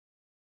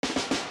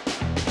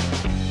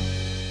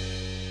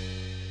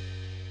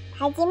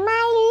始まるよ。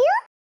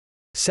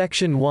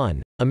Section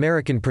 1,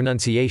 American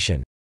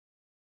Pronunciation.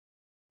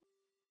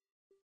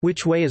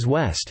 Which way is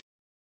west?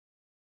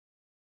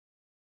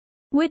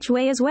 Which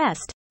way is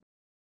west?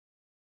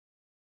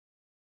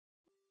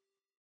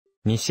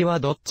 西は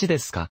どっちで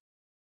すか？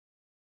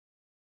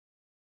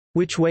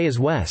 Which way is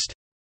west?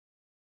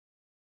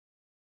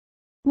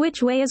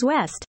 Which way is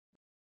west?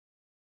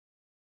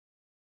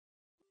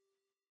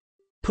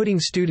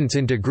 Putting students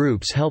into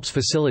groups helps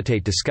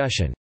facilitate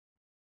discussion.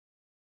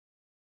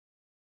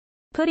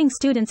 Putting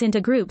students into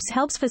groups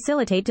helps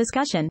facilitate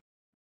discussion.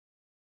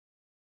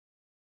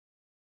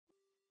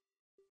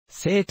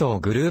 生徒を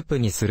グループ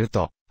にする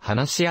と、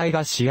話し合い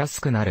がしやす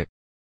くなる。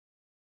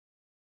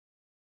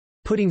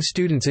Putting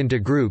students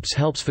into groups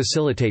helps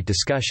facilitate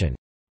discussion.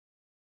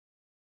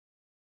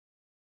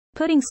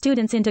 Putting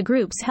students into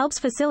groups helps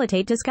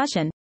facilitate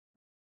discussion.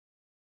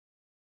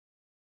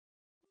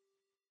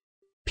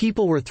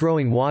 People were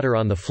throwing water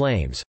on the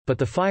flames, but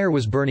the fire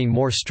was burning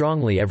more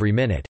strongly every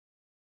minute.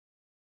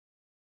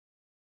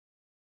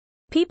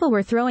 People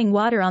were throwing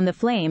water on the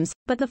flames,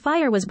 but the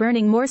fire was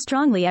burning more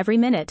strongly every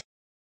minute.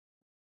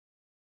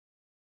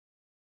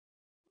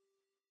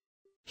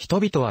 人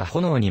々は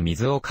炎に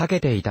水をか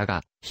けていた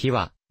が、火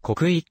は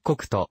刻一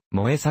刻と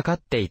燃え盛っ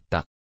ていっ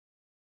た。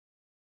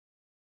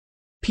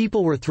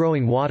People were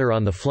throwing water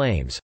on the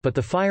flames, but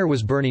the fire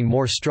was burning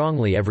more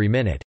strongly every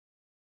minute.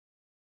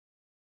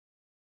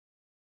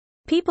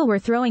 People were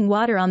throwing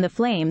water on the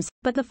flames,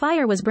 but the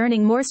fire was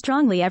burning more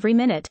strongly every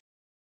minute.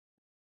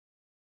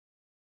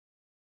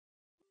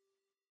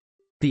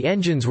 The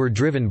engines were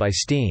driven by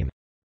steam.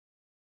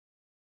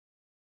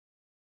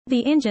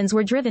 The engines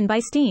were driven by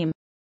steam.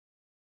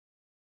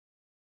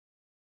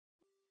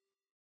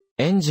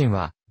 エンジン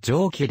は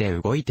蒸気で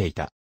動いてい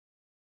た。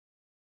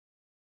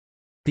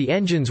The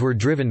engines were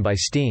driven by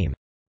steam.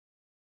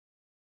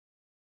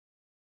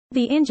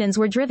 The engines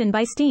were driven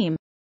by steam.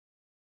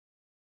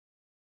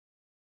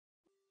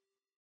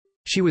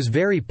 She was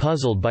very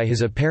puzzled by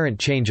his apparent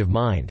change of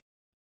mind.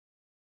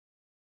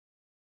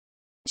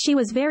 She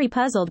was very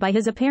puzzled by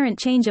his apparent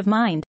change of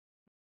mind.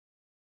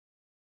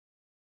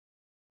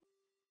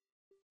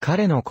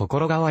 彼の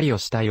心変わりを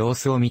した様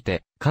子を見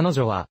て、彼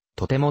女は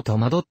とても戸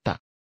惑っ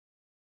た。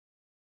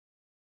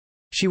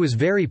She was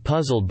very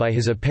puzzled by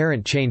his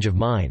apparent change of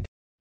mind.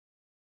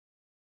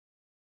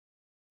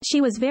 She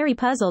was very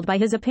puzzled by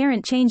his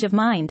apparent change of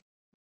mind.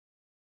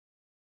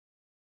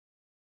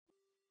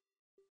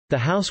 The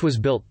house was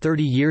built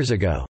 30 years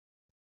ago.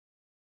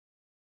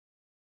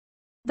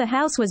 The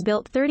house was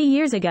built 30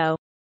 years ago.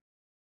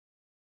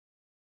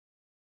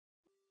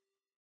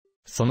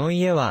 その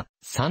家は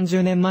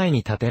30年前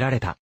に建てられ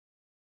た。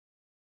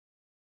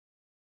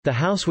The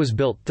house was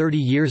built 30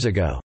 years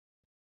ago.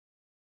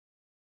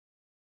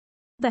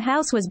 The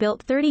house was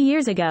built 30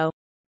 years ago.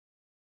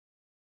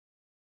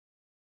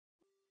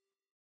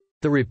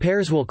 The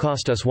repairs will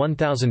cost us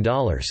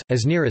 $1,000,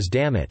 as near as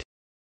damn it.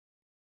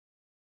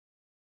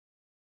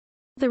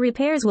 The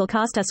repairs will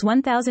cost us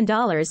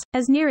 $1,000,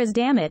 as near as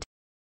damn it.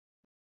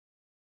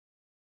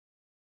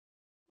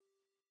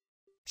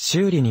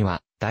 修理に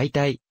はだい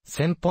たい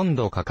1000ポン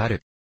ドかか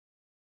る。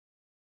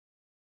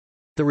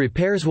The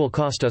repairs will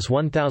cost us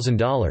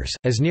 $1,000,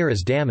 as near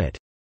as damn it.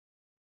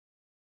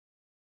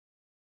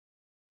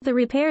 The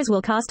repairs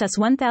will cost us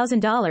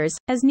 $1,000,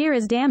 as near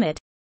as damn it.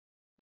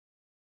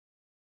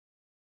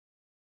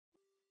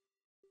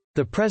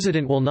 The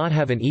president will not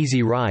have an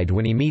easy ride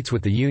when he meets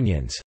with the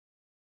unions.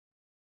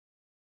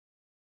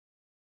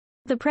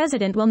 The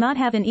president will not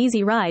have an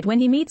easy ride when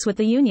he meets with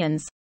the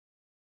unions.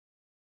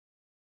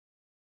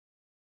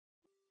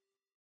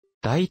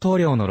 大統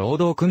領の労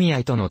働組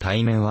合との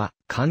対面は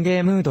歓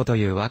迎ムードと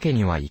いうわけ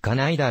にはいか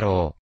ないだ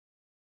ろう。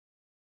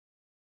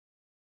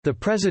The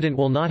president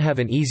will not have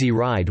an easy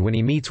ride when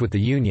he meets with the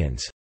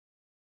unions.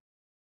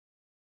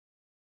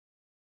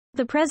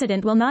 The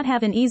president will not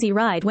have an easy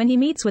ride when he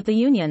meets with the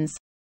unions.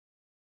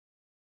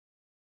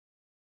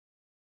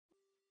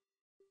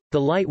 The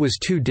light was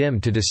too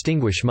dim to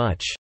distinguish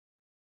much.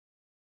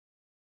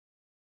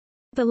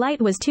 The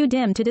light was too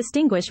dim to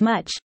distinguish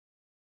much.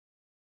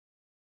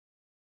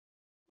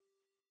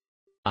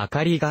 明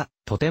かりが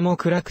とても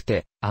暗く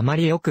てあま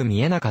りよく見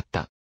えなかっ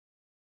た。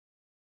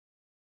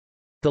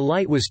The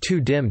light was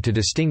too dim to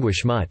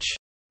distinguish much.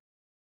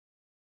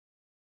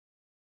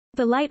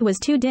 The light was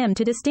too dim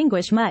to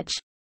distinguish much.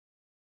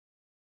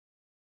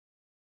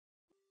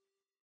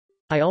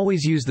 I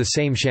always use the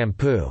same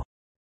shampoo.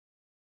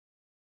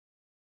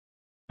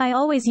 I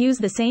always use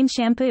the same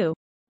shampoo.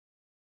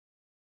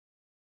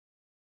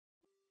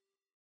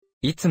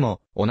 いつも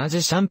同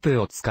じシャンプ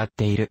ーを使っ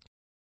ている。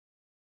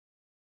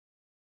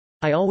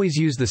I always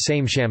use the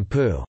same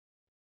shampoo.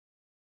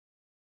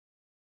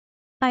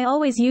 I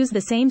always use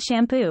the same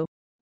shampoo.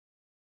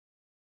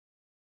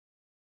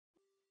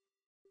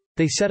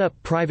 They set up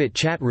private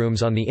chat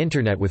rooms on the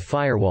internet with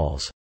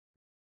firewalls.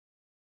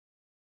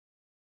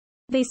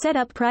 They set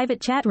up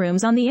private chat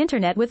rooms on the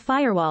internet with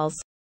firewalls.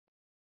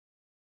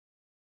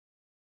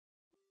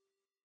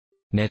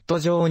 ネット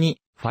上に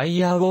ファ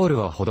イアーウォー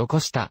ルを施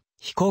した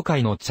非公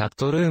開のチャッ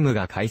トルーム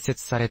が開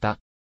設された。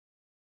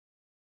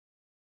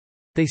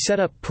They set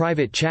up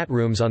private chat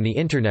rooms on the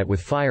internet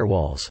with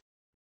firewalls.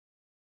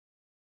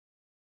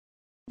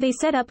 They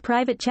set up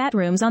private chat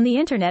rooms on the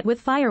internet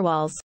with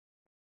firewalls.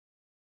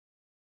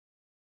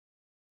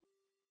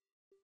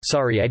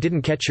 Sorry, I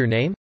didn't catch your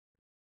name?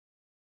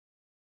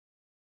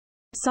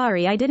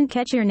 Sorry, I didn't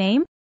catch your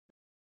name?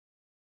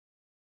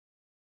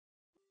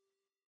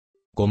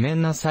 ごめ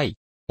んなさい。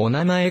お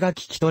名前が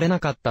聞き取れな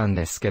かったん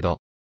ですけど。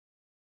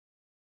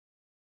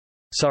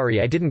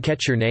Sorry, I didn't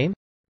catch your name?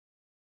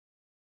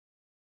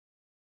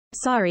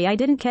 Sorry, I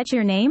didn't catch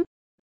your name?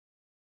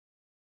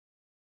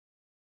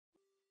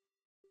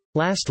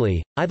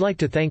 Lastly, I'd like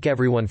to thank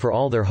everyone for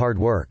all their hard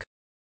work.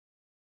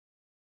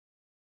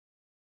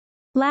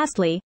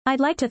 Lastly, I'd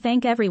like to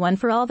thank everyone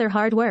for all their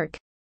hard work.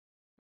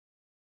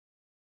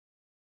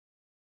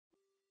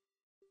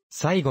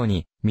 最後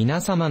に、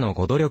皆様の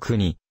ご努力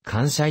に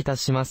感謝いた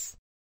しま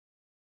す。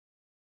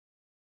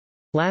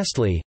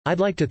Lastly, I'd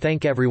like to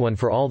thank everyone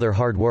for all their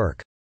hard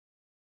work.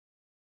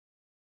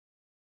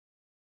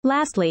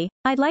 Lastly,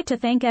 I'd like to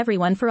thank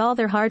everyone for all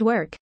their hard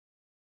work.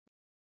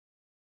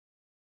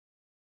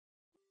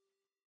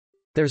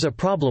 There's a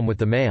problem with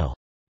the mail.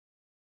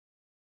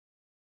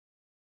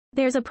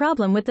 There's a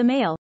problem with the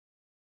mail.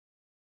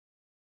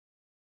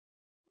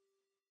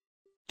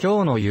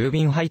 今日の郵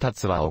便配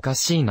達はおか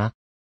しいな。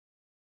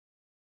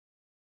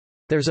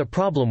There's a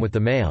problem with the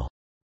mail.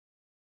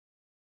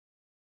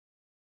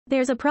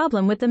 There's a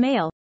problem with the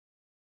mail.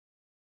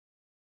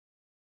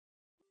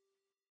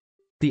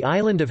 The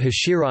island of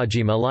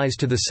Hashirajima lies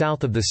to the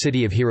south of the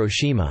city of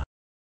Hiroshima.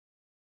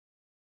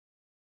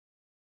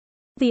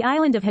 The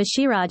island of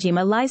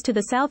Hashirajima lies to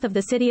the south of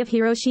the city of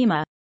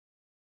Hiroshima.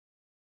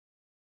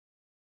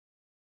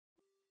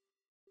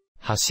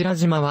 柱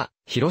島は、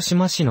広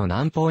島市の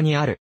南方に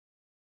ある。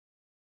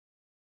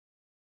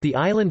The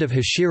island of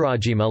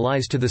Hashirajima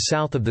lies to the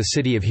south of the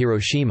city of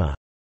Hiroshima.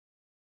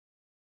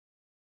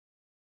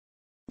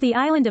 The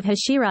island of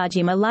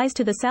Hashirajima lies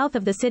to the south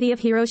of the city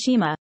of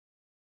Hiroshima.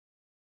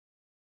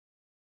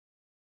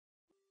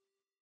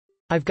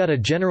 I've got a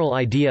general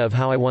idea of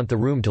how I want the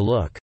room to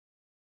look.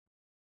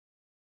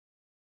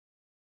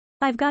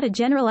 I've got a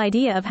general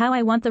idea of how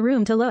I want the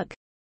room to look.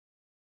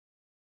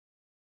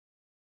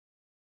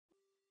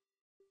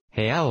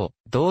 部屋を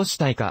どうし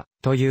たいか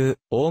という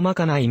大ま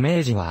かなイ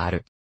メージはあ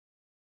る。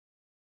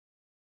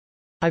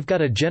I've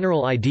got a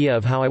general idea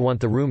of how I want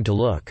the room to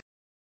look.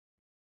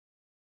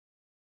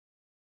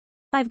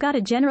 I've got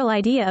a general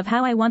idea of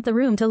how I want the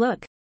room to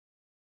look.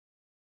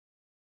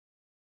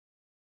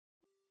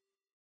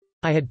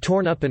 I had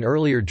torn up an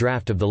earlier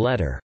draft of the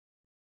letter.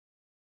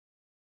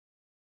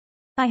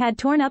 I had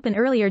torn up an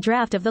earlier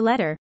draft of the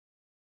letter.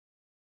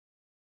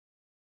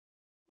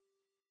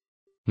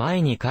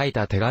 前に書い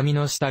た手紙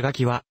の下書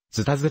きは、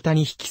ズタズタ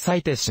に引き裂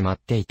いてしまっ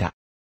ていた。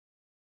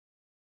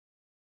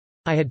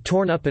I had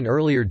torn up an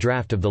earlier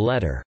draft of the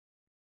letter.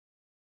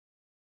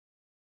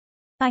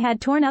 I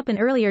had torn up an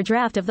earlier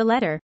draft of the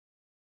letter.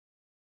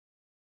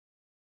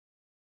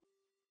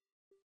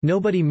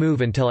 Nobody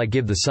move until I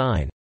give the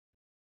sign.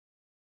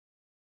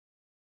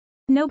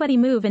 Nobody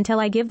move until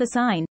I give the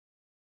sign.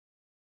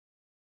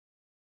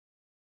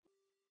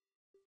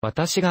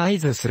 私が合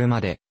図する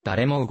まで、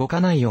誰も動か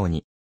ないよう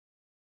に。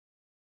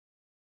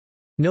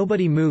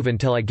Nobody move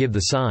until I give the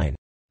sign.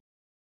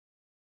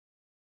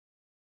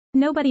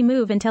 Nobody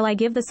move until I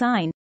give the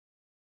sign.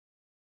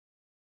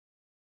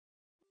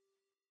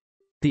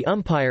 The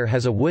umpire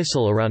has a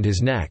whistle around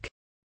his neck.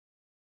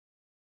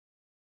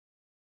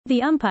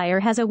 The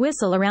umpire has a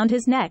whistle around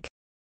his neck.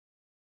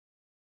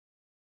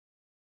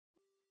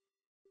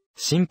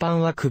 審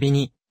判は首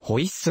に、ホ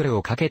イッスル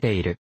をかけて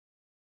いる。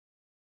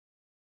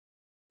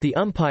The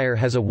umpire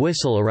has a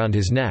whistle around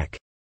his neck.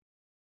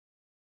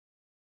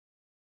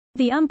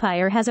 The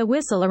umpire has a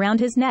whistle around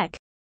his neck.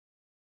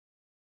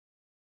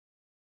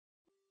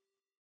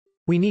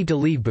 We need to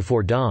leave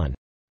before dawn.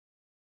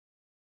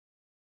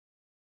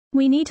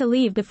 We need to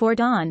leave before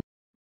dawn.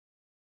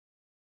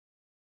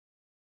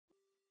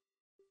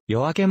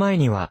 夜明け前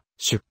には、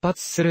出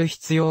発する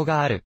必要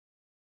がある。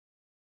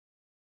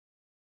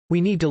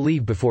We need to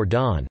leave before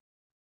dawn.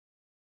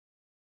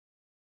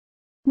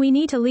 We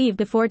need to leave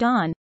before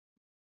dawn.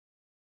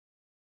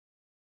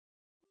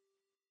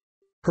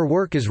 Her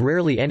work is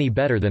rarely any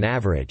better than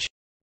average.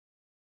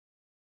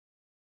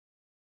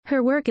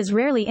 Her work is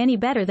rarely any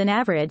better than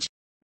average.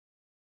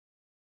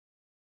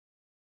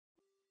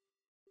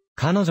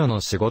 彼女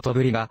の仕事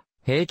ぶりが、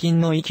平均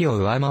の域を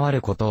上回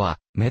ることは、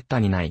めった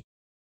にない。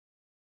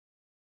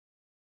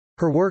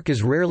Her work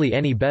is rarely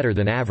any better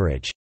than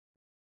average.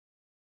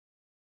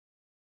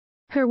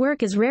 Her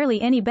work is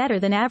rarely any better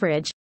than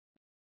average.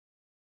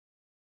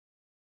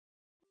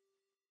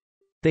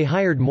 They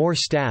hired more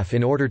staff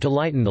in order to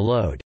lighten the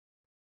load.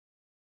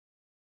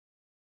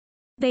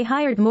 They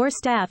hired more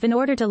staff in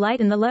order to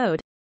lighten the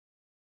load.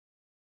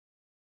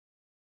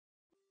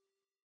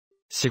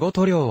 仕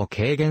事量を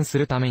軽減す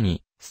るため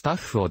に、スタッ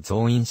フを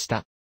増員し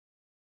た。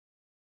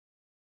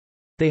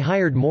They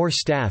hired more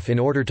staff in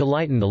order to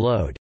lighten the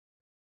load.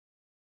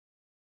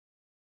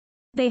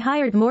 They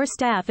hired more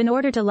staff in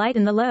order to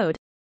lighten the load.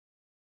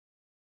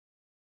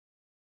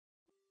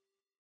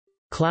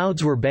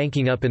 Clouds were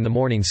banking up in the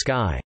morning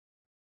sky.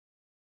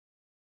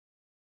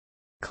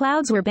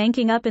 Clouds were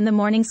banking up in the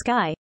morning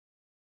sky.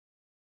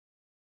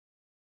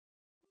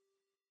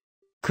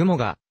 雲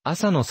が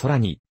朝の空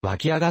に湧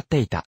き上がって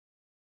いた。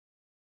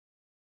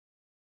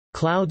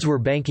Clouds were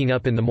banking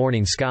up in the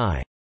morning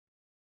sky.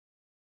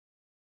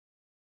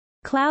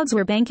 Clouds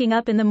were banking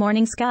up in the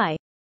morning sky.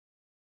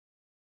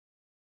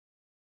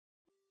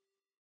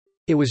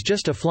 It was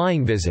just a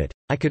flying visit.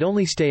 I could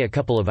only stay a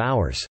couple of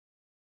hours.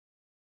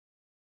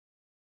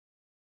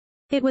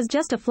 It was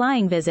just a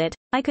flying visit.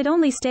 I could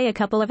only stay a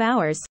couple of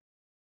hours.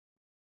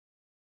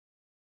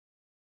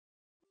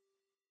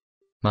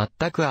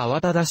 全く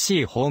慌ただ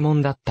しい訪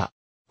問だった。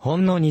ほ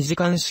んの2時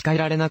間しかい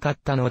られなかっ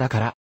たのだか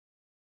ら。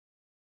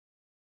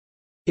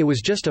It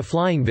was just a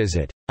flying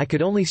visit. I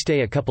could only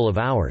stay a couple of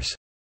hours.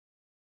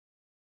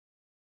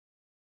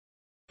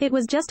 It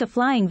was just a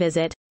flying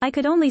visit. I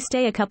could only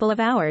stay a couple of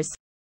hours.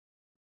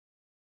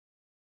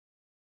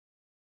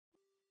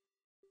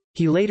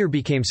 He later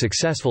became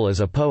successful as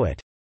a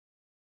poet.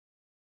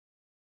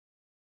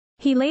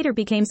 He later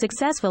became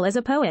successful as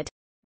a poet.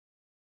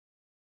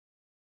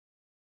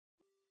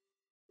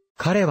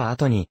 彼は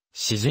後に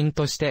詩人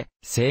として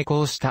成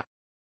功した。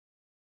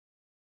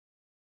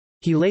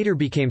He later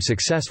became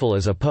successful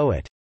as a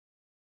poet.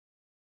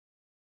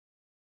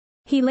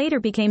 He later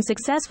became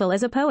successful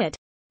as a poet.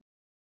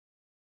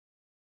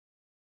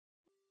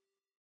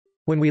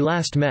 When we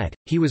last met,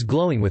 he was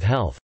glowing with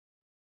health.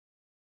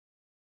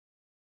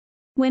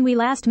 When we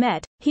last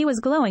met, he was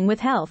glowing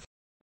with health.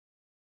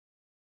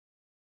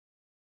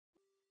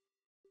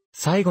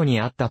 最後に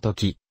会った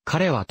時、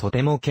彼はと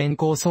ても健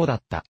康そうだ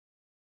った。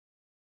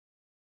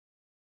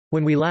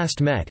When we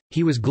last met,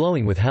 he was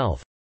glowing with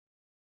health.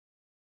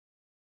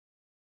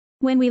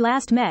 When we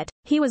last met,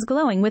 he was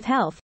glowing with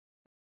health.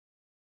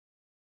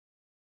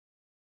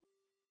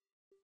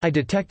 I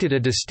detected a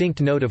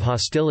distinct note of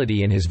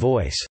hostility in his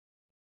voice.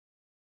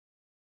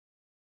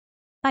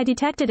 I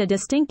detected a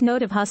distinct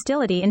note of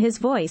hostility in his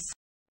voice.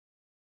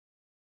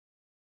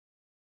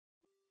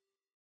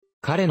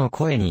 彼の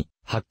声に、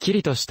はっき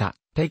りとした、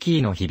敵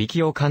意の響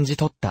きを感じ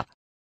取った。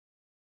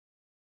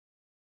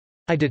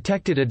I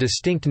detected a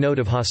distinct note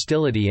of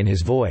hostility in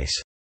his voice.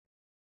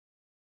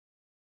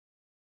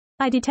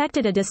 I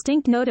detected a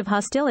distinct note of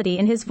hostility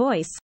in his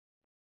voice.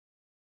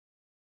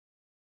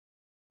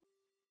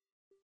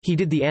 He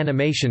did the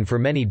animation for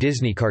many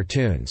Disney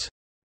cartoons.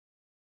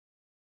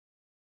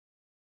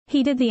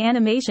 He did the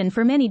animation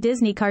for many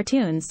Disney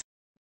cartoons.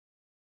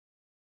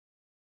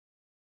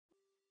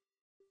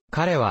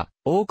 彼は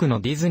多く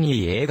のディズニ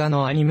ー映画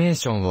のアニメー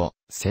ションを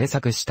制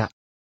作した。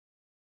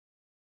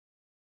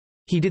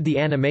He did the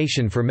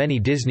animation for many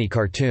Disney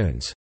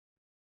cartoons.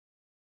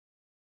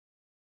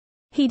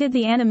 He did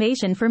the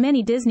animation for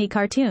many Disney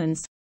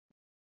cartoons.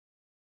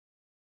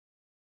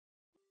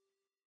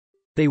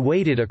 They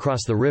waded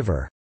across the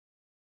river.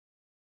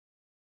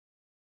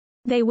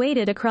 They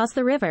waded across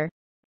the river.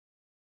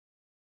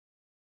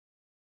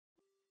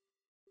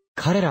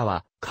 彼ら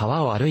は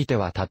川を歩いて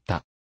渡っ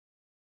た。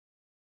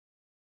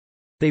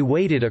They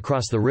waded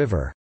across the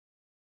river.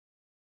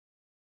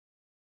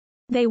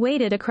 They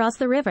waded across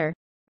the river.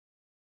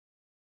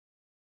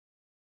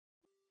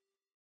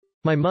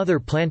 My mother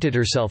planted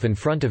herself in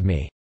front of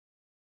me.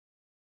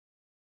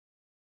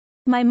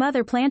 My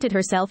mother planted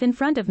herself in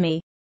front of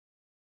me.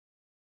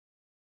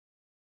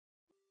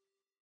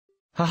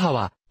 母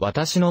は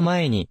私の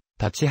前に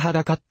立ちは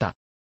だかった。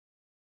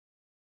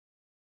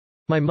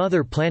My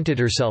mother planted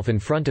herself in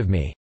front of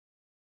me.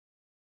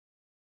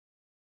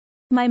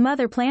 My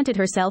mother planted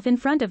herself in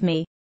front of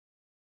me.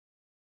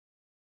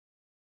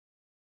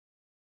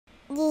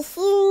 リス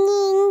ニ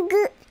ン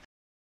グ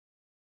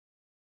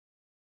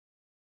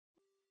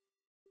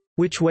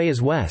Which way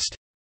is west?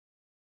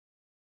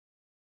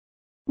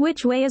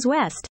 Which way is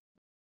west?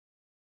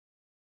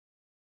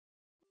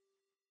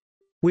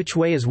 Which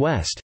way is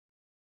west?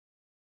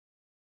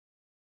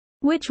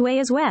 Which way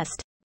is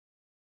west?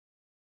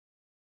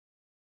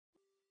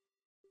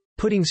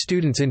 Putting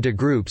students into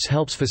groups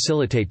helps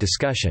facilitate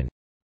discussion.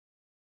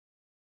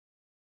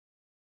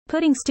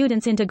 Putting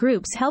students into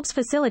groups helps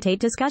facilitate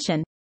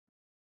discussion.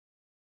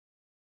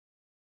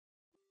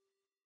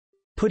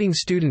 Putting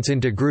students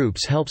into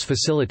groups helps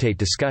facilitate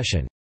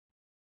discussion.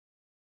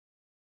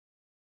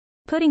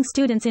 Putting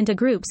students into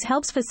groups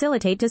helps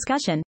facilitate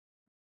discussion.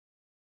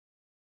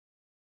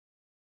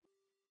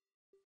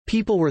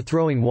 People were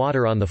throwing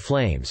water on the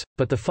flames,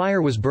 but the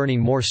fire was burning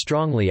more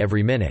strongly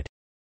every minute.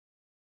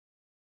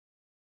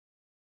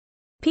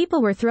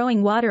 People were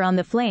throwing water on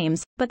the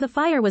flames, but the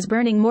fire was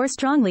burning more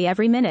strongly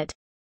every minute.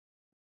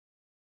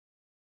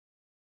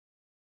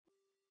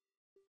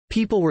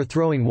 People were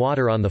throwing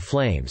water on the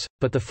flames,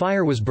 but the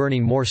fire was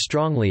burning more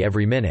strongly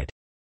every minute.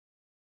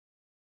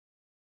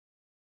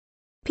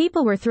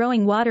 People were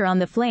throwing water on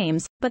the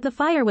flames, but the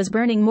fire was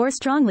burning more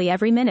strongly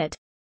every minute.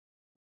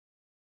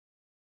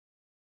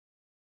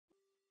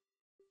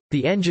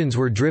 The engines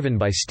were driven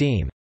by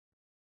steam.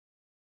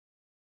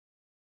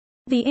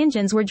 The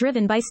engines were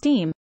driven by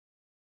steam.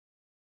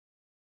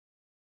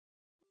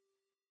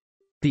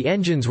 The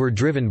engines were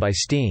driven by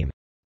steam.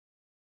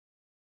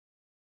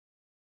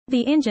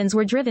 The engines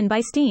were driven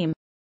by steam.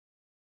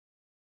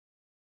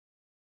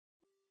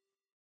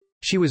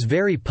 She was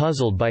very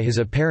puzzled by his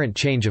apparent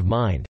change of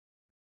mind.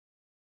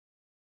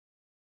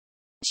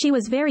 She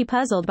was very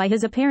puzzled by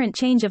his apparent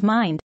change of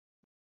mind.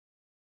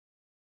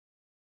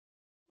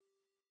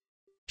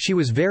 She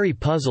was very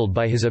puzzled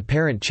by his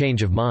apparent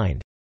change of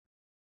mind.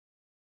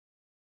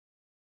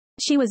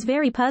 She was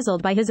very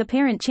puzzled by his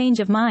apparent change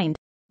of mind.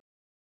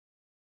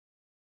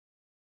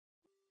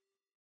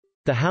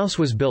 The house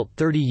was built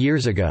 30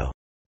 years ago.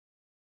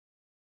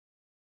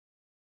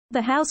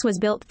 The house was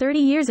built 30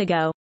 years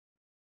ago.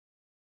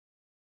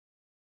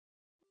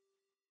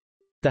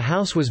 The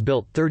house was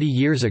built 30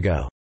 years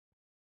ago.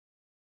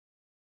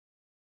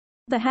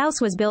 The house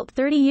was built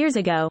 30 years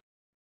ago.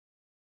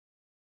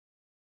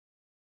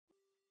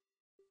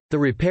 The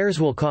repairs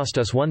will cost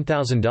us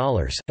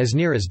 $1,000, as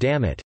near as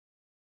damn it.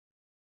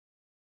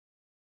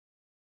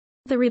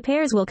 The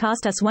repairs will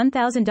cost us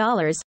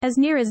 $1,000, as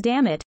near as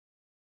damn it.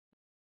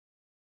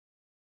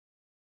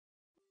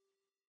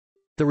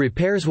 The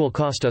repairs will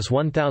cost us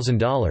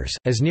 $1,000,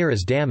 as near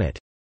as damn it.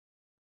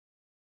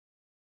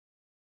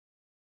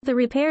 The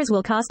repairs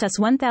will cost us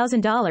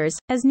 $1,000,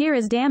 as near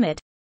as damn it.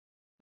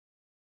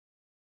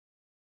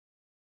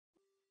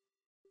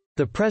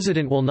 The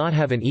president will not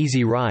have an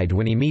easy ride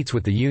when he meets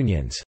with the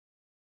unions.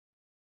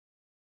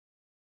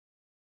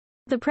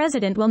 The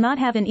president will not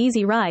have an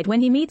easy ride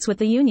when he meets with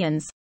the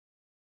unions.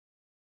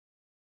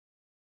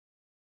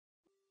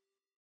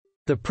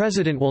 The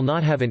president will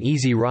not have an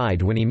easy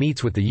ride when he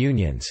meets with the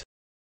unions.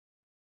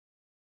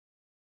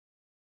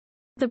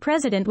 The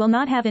president will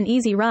not have an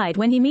easy ride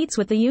when he meets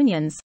with the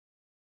unions.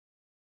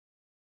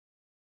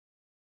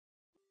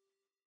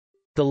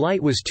 The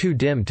light was too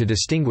dim to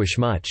distinguish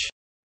much.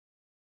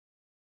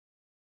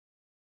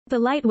 The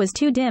light was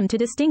too dim to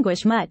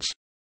distinguish much.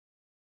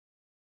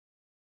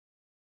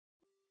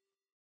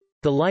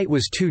 The light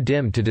was too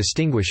dim to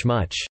distinguish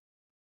much.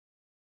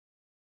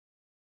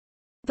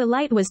 The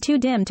light was too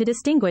dim to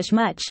distinguish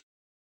much.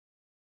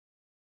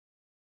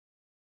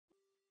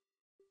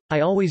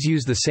 I always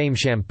use the same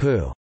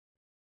shampoo.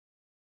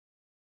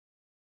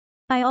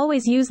 I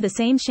always use the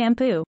same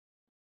shampoo.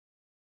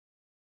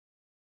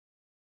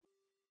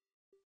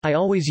 I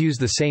always use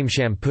the same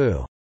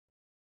shampoo.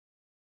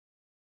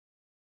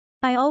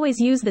 I always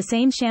use the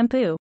same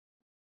shampoo.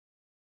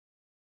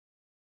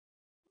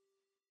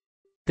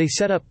 They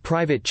set up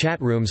private chat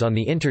rooms on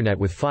the internet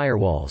with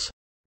firewalls.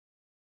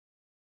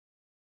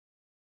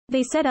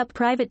 They set up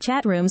private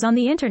chat rooms on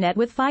the internet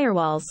with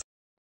firewalls.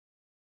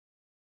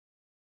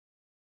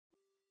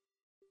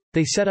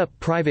 They set up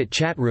private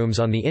chat rooms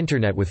on the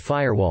internet with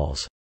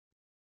firewalls.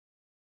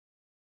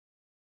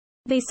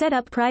 They set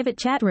up private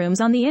chat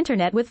rooms on the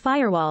internet with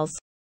firewalls.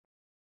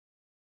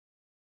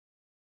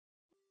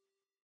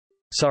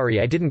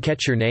 Sorry, I didn't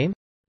catch your name?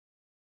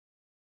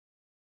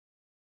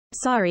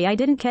 Sorry, I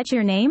didn't catch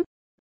your name?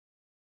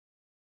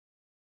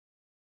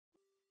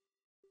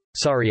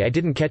 Sorry, I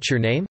didn't catch your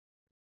name?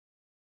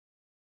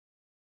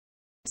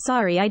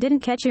 Sorry, I didn't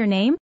catch your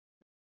name?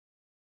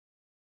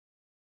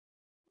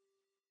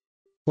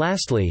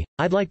 Lastly,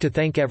 I'd like to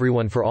thank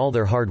everyone for all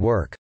their hard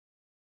work.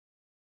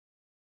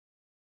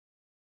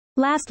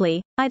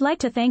 Lastly, I'd like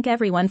to thank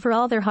everyone for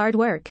all their hard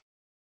work.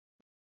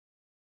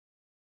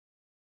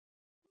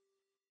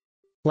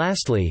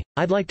 Lastly,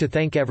 I'd like to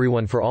thank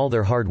everyone for all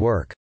their hard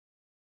work.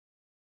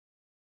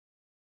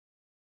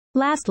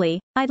 Lastly,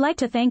 I'd like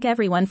to thank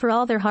everyone for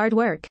all their hard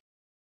work.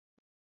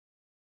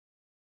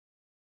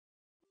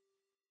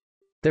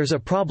 There's a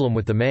problem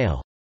with the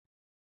mail.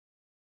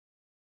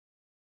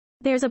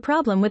 There's a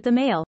problem with the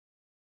mail.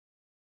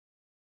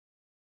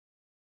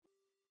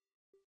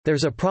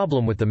 There's a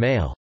problem with the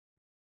mail.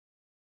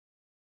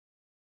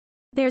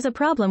 There's a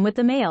problem with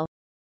the mail.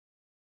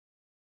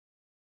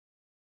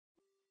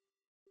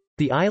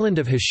 The island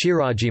of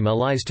Hashirajima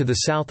lies to the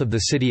south of the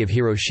city of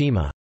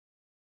Hiroshima.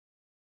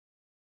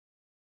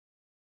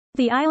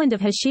 The island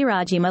of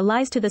Hashirajima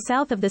lies to the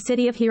south of the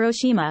city of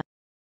Hiroshima.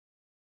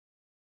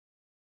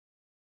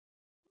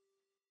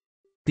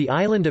 The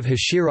island of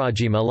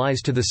Hashirajima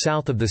lies to the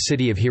south of the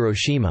city of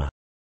Hiroshima.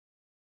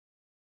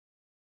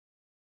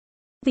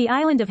 The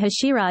island of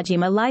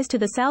Hashirajima lies to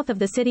the south of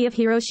the city of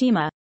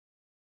Hiroshima.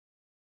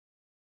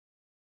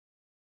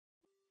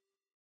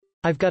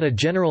 I've got a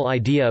general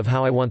idea of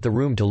how I want the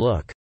room to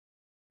look.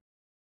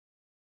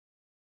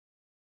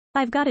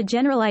 I've got a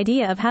general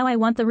idea of how I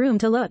want the room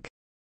to look.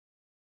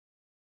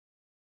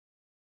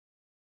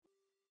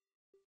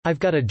 I've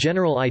got a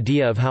general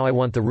idea of how I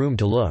want the room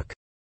to look.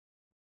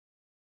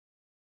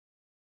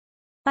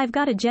 I've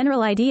got a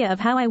general idea of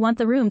how I want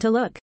the room to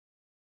look.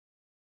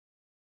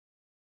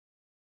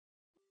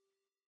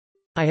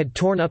 I had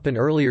torn up an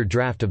earlier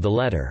draft of the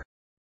letter.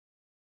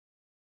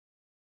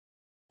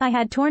 I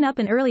had torn up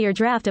an earlier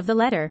draft of the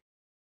letter.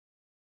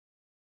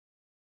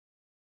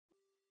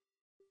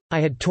 I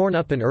had torn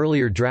up an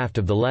earlier draft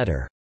of the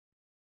letter.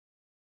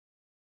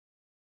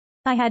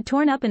 I had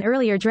torn up an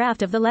earlier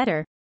draft of the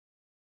letter.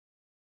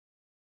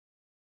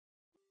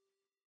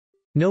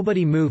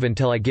 Nobody move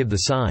until I give the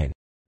sign.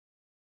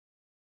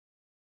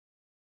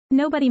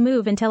 Nobody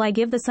move until I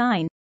give the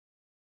sign.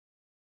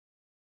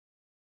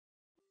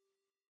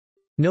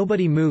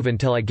 Nobody move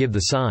until I give the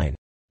sign.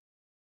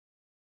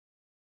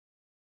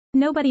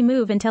 Nobody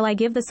move until I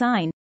give the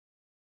sign.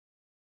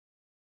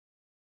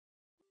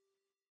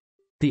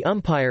 The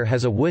umpire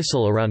has a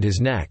whistle around his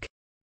neck.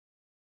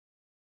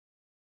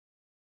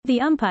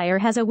 The umpire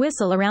has a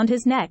whistle around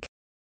his neck.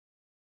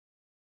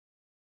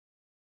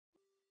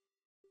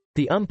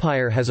 The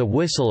umpire has a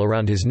whistle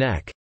around his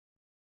neck.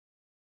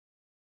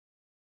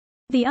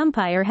 The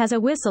umpire has a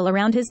whistle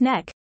around his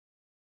neck.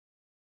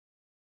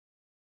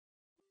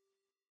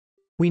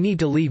 We need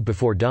to leave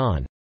before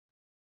dawn.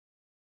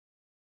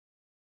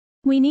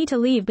 We need to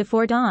leave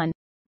before dawn.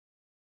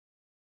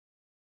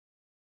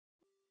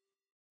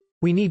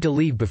 We need to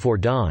leave before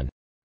dawn.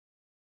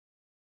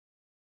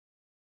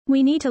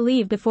 We need to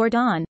leave before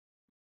dawn.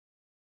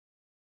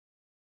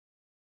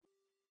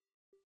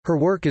 Her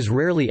work is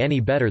rarely any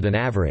better than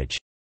average.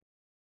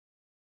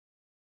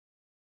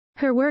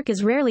 Her work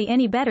is rarely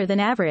any better than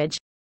average.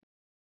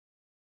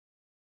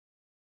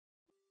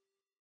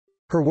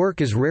 Her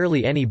work is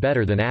rarely any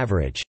better than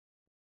average.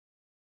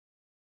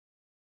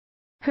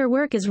 Her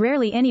work is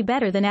rarely any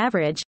better than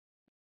average.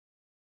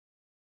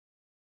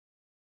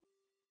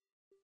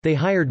 They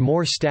hired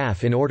more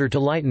staff in order to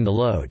lighten the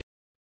load.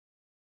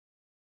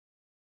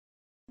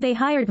 They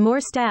hired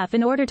more staff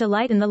in order to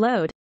lighten the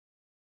load.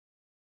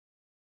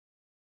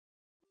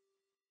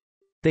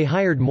 They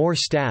hired more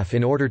staff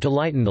in order to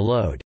lighten the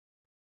load.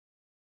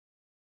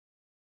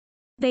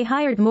 They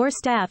hired more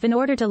staff in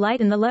order to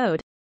lighten the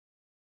load.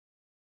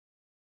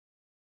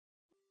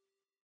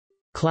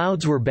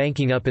 Clouds were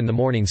banking up in the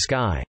morning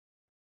sky.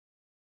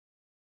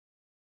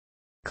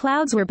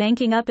 Clouds were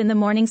banking up in the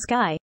morning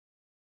sky.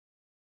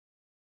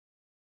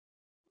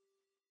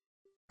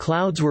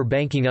 Clouds were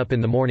banking up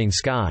in the morning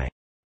sky.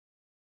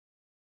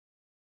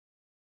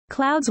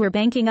 Clouds were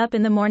banking up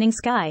in the morning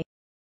sky.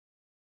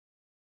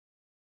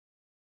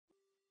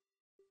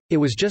 It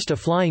was just a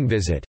flying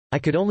visit. I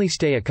could only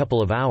stay a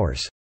couple of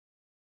hours.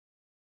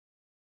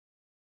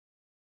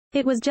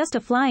 It was just a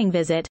flying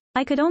visit.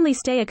 I could only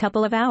stay a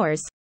couple of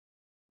hours.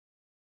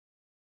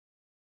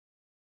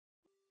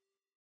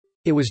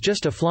 It was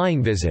just a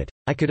flying visit.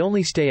 I could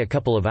only stay a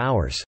couple of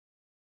hours.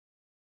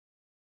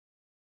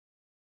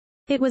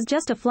 It was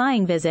just a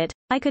flying visit.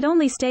 I could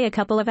only stay a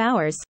couple of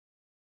hours.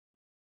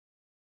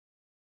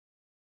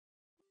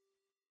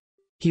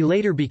 He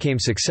later became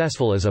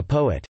successful as a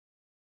poet.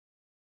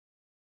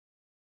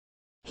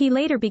 He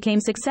later became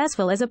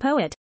successful as a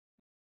poet.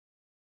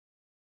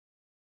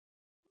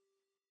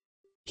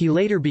 He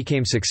later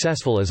became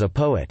successful as a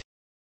poet.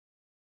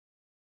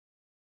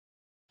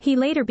 He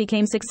later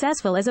became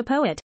successful as a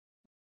poet.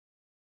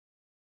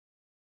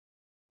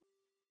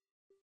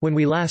 When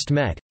we last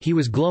met, he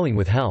was glowing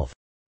with health.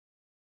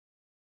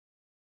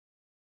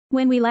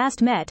 When we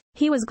last met,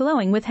 he was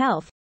glowing with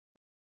health.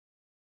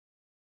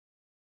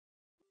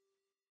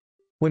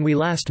 When we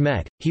last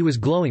met, he was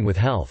glowing with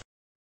health.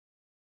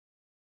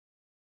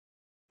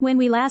 When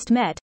we last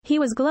met, he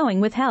was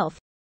glowing with health.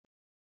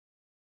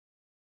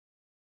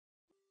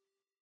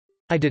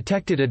 I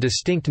detected a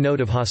distinct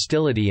note of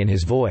hostility in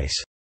his voice.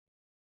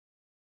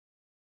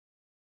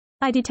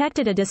 I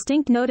detected a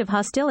distinct note of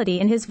hostility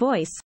in his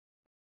voice.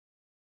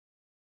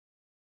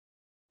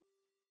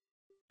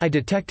 I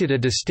detected a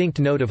distinct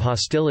note of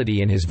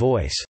hostility in his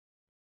voice.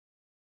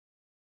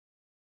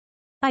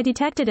 I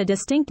detected a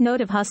distinct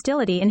note of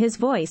hostility in his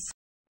voice.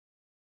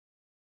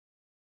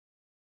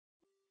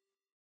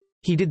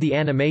 He did the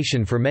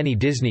animation for many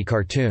Disney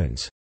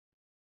cartoons.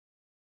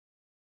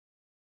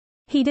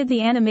 He did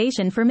the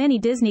animation for many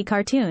Disney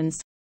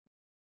cartoons.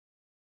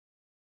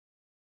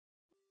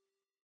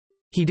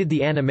 He did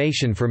the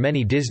animation for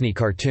many Disney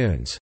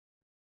cartoons.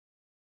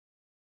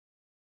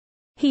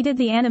 He did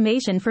the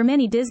animation for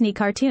many Disney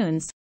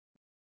cartoons.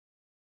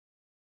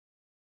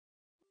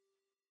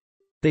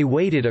 They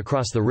waded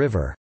across the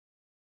river.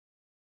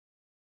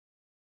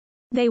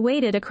 They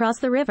waded across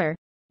the river.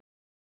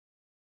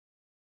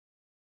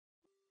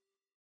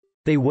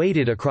 They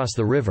waded across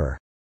the river.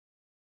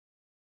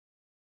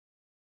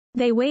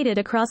 They waded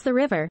across the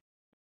river.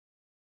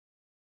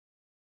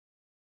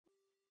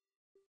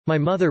 My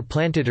mother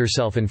planted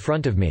herself in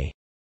front of me.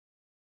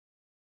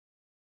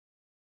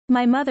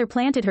 My mother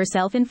planted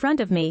herself in front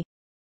of me.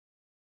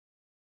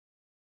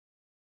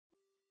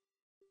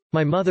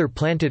 My mother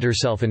planted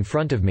herself in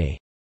front of me.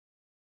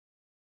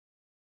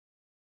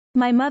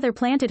 My mother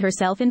planted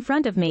herself in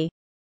front of me.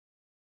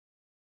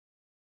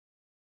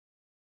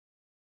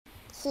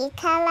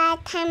 力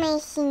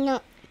試し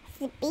のス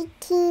ピー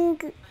キン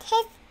グテ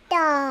スト。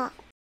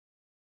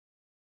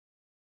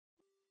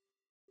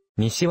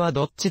西は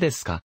どっちで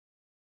すか？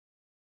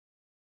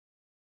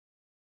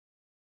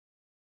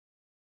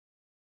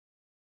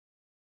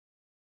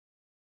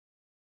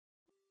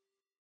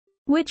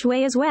 Which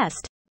way is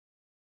west?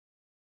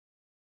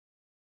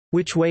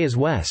 Which way is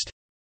west?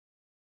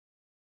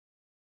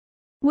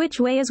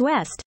 Which way is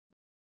west?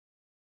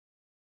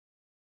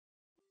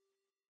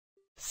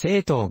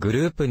 生徒をグ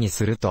ループに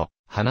すると、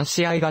話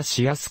し合いが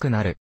しやすく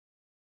なる。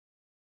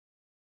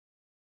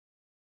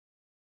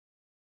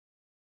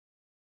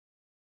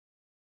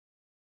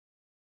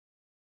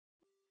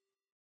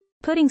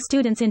Putting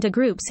students into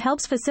groups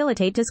helps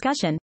facilitate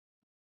discussion.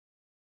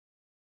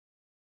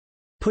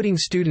 Putting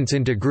students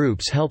into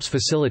groups helps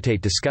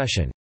facilitate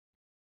discussion.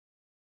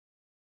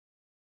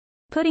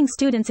 Putting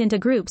students into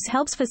groups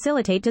helps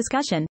facilitate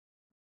discussion.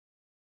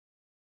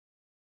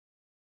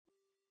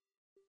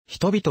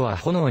 人々は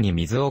炎に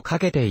水をか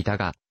けていた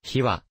が、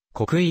火は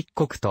刻一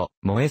刻と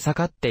燃え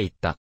盛っていっ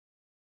た。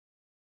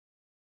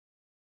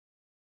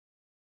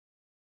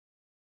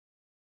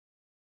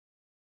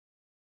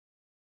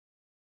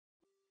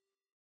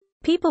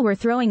People were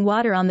throwing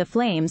water on the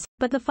flames,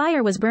 but the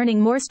fire was burning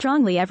more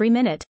strongly every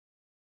minute.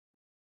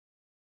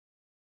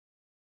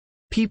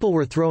 People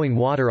were throwing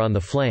water on the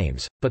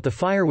flames, but the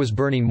fire was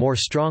burning more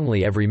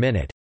strongly every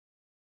minute.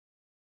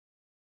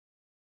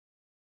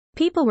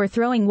 People were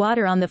throwing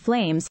water on the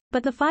flames,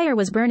 but the fire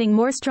was burning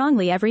more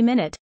strongly every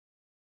minute.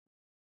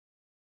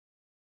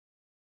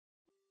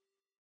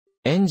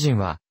 エンジン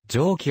は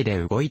蒸気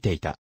で動いてい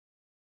た。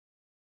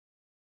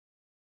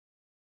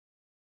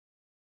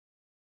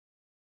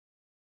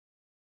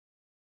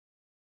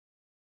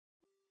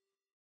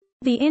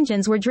The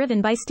engines were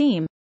driven by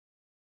steam.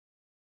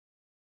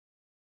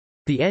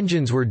 The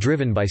engines were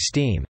driven by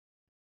steam.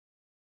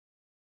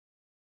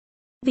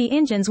 The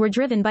engines were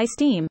driven by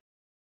steam.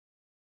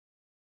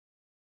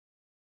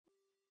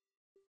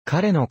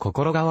 彼の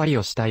心変わり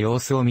をした様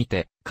子を見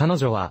て、彼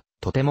女は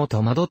とても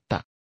戸惑っ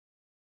た。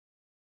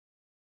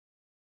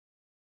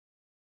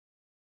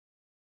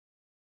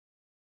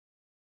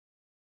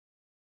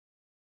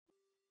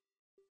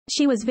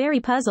She was very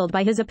puzzled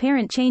by his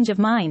apparent change of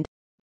mind.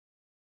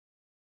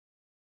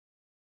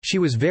 She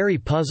was very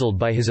puzzled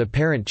by his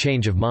apparent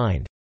change of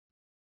mind.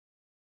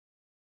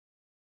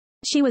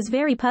 She was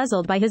very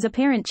puzzled by his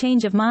apparent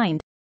change of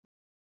mind.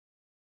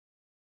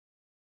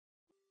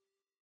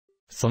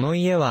 その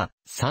家は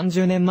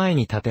30年前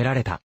に建てら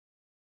れた。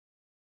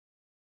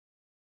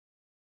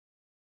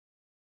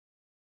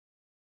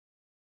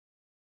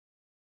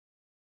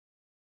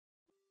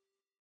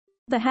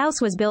The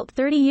house was built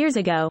 30 years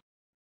ago.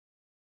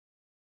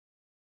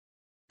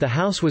 The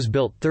house was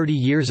built 30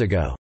 years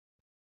ago.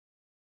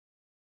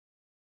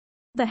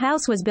 The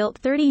house was built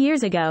 30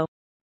 years ago.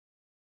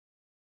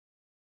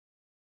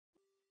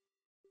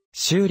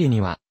 修理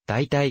にはだ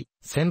いたい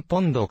1000ポ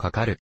ンドか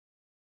かる。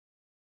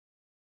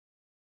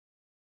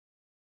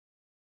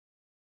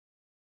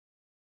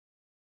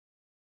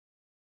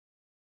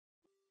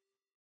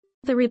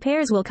The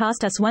repairs will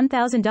cost us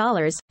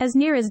 $1,000, as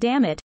near as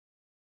damn it.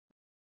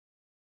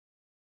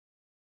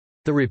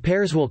 The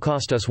repairs will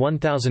cost us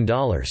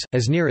 $1,000,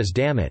 as near as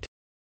damn it.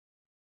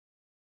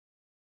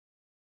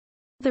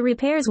 The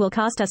repairs will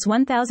cost us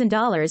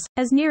 $1,000,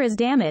 as near as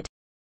damn it.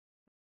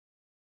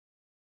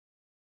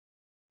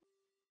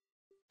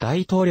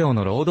 大統領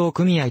の労働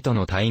組合と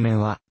の対面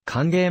は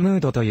歓迎ムー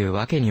ドという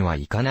わけには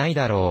いかない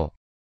だろ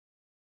う。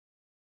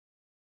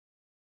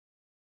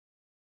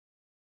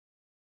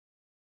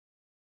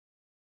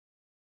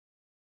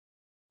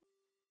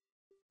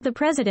The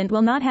president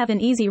will not have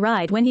an easy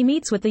ride when he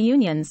meets with the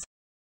unions.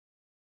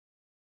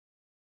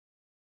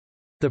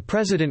 The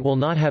president will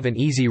not have an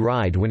easy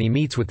ride when he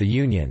meets with the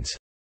unions.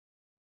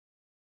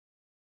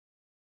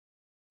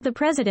 The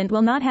president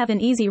will not have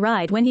an easy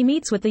ride when he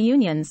meets with the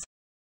unions.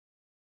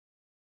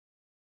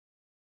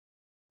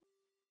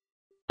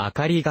 明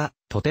かりが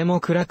とても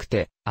暗く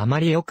てあま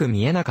りよく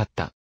見えなかっ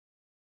た。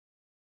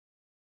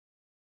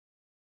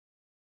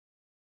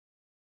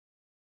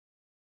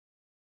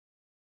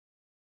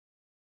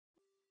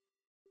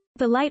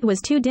The light was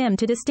too dim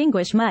to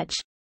distinguish much.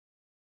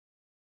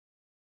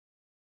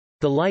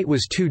 The light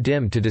was too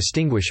dim to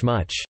distinguish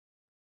much.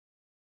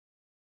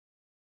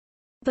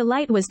 The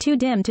light was too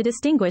dim to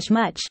distinguish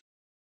much.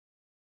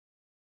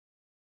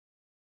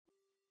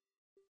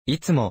 い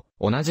つも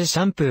同じシ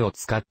ャンプーを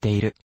使ってい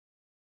る。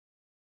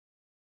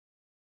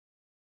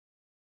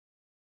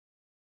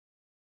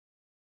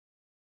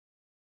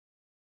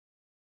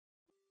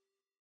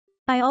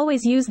I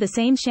always use the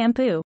same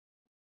shampoo.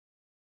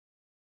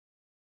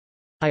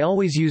 I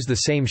always use the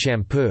same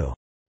shampoo.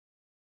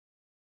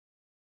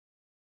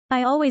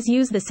 I always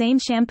use the same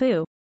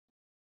shampoo.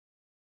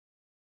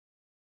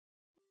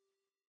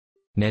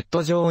 ネッ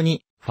ト上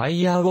にファ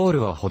イアウォー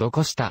ルを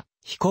施した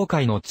非公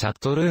開のチャッ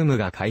トルーム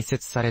が開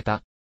設され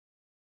た。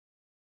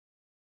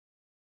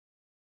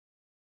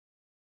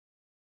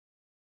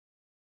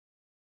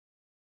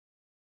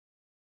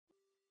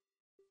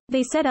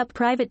They set up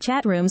private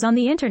chat rooms on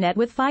the internet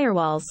with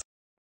firewalls.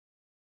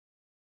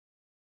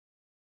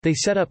 They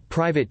set up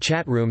private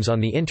chat rooms on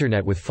the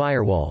internet with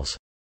firewalls.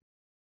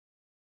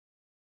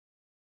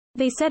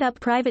 They set up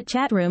private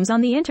chat rooms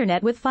on the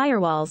internet with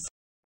firewalls.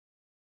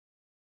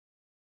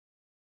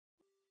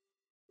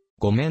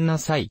 ごめんな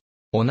さい。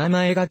お名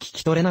前が聞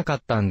き取れなか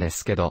ったんで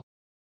すけど。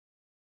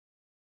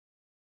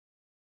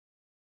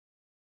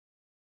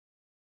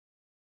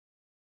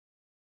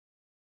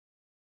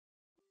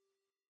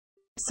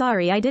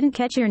Sorry, I didn't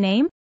catch your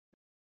name?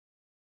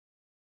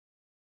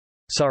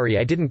 Sorry,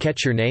 I didn't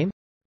catch your name?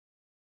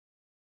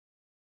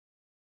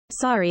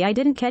 Sorry, I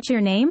didn't catch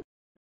your name?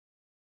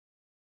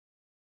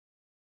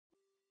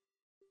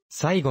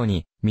 最後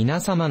に、皆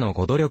様の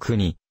ご努力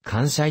に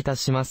感謝いた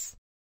します。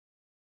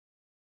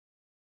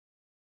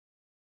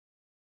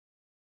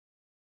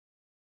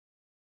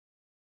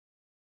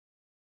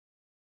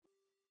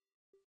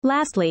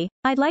Lastly,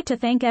 I'd like to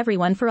thank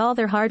everyone for all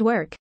their hard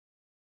work.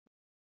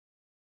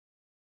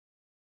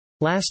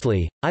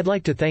 Lastly, I'd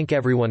like to thank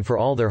everyone for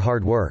all their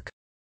hard work.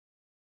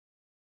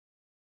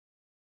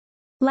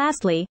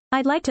 Lastly,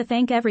 I'd like to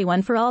thank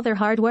everyone for all their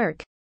hard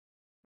work.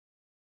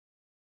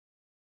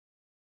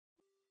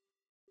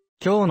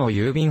 今日の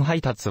郵便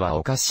配達は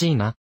おかしい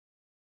な。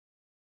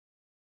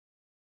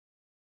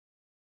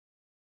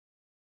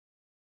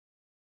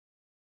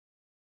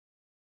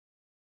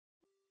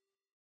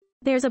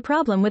There's a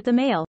problem with the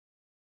mail.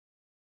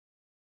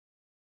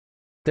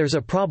 There's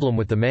a problem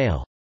with the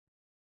mail.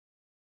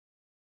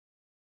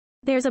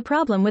 There's a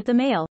problem with the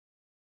mail.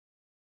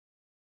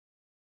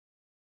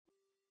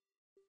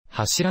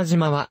 柱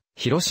島は、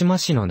広島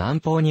市の南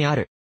方にあ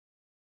る。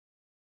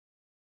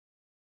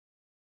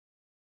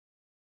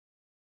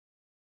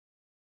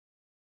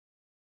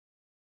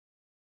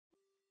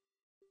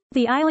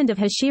The island of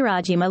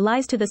Hashirajima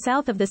lies to the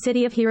south of the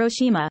city of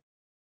Hiroshima.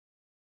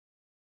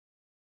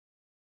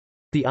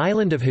 The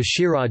island of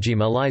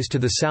Hashirajima lies to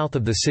the south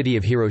of the city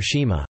of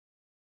Hiroshima.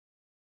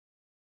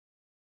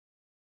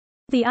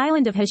 The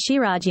island of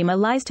Hashirajima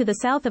lies to the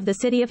south of the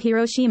city of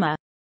Hiroshima.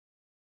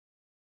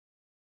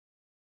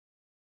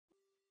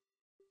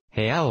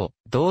 部屋を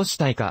どうし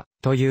たいか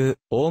という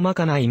大ま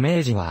かなイメ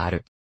ージはあ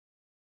る。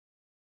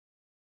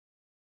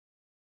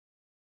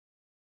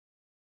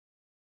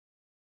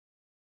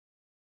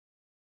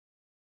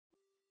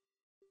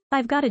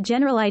I've got a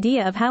general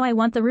idea of how I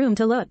want the room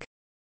to look.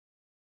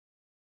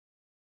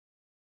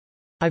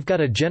 I've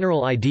got a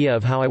general idea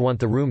of how I want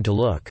the room to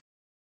look.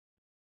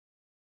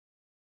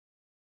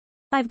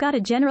 I've got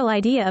a general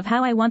idea of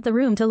how I want the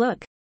room to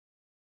look.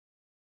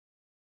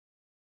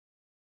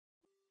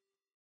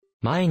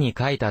 前に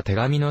書いた手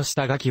紙の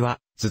下書きは、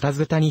ズタ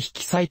ズタに引き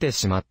裂いて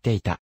しまって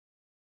いた。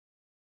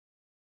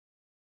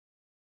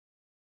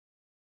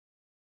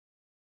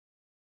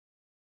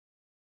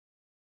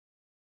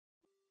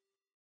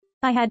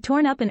I had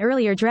torn up an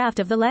earlier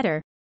draft of the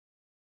letter.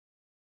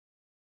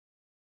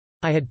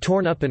 I had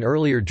torn up an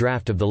earlier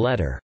draft of the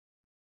letter.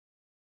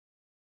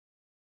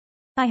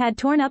 I had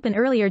torn up an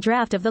earlier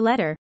draft of the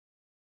letter.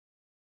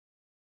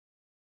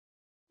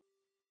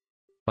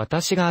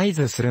 私が合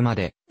図するま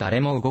で、誰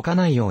も動か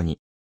ないよう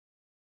に。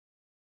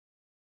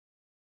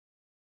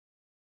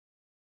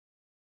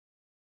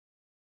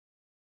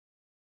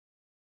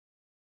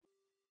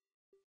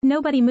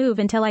Nobody move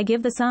until I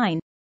give the sign.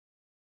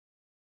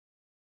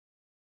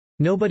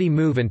 Nobody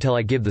move until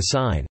I give the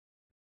sign.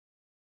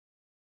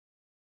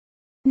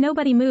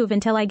 Nobody move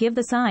until I give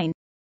the sign.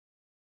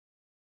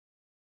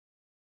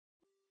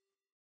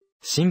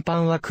 審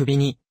判は首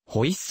に、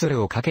ホイッス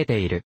ルをかけて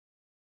いる。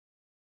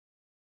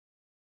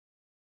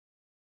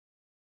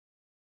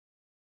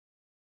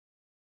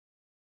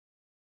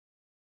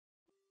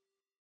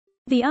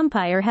The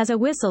umpire has a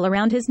whistle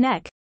around his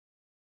neck.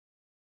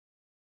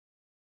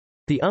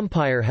 The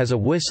umpire has a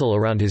whistle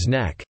around his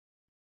neck.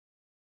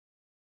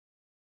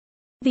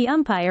 The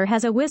umpire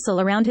has a whistle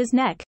around his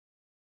neck.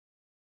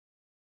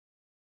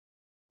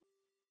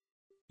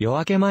 夜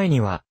明け前に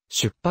は、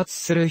出発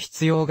する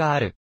必要があ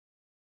る。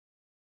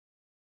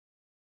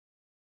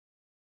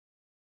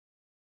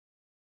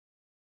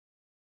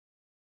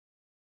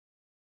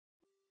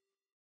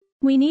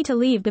We need to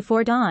leave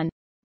before dawn.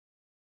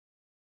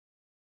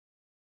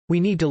 We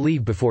need to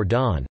leave before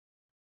dawn.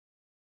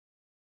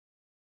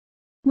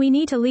 We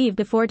need to leave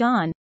before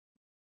dawn.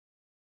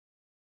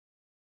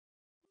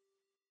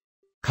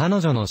 彼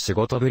女の仕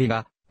事ぶり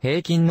が、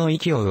平均の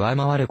域を上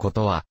回るこ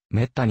とは、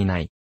滅多にな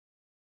い。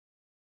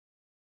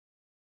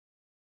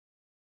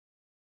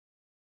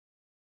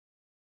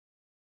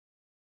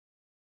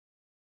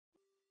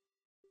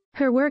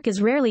Her work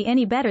is rarely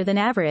any better than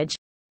average.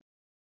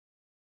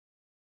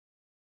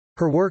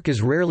 Her work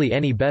is rarely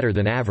any better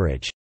than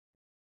average.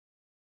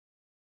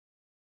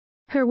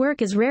 Her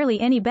work is rarely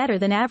any better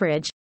than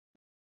average.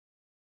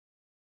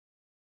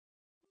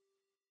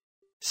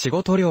 仕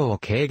事量を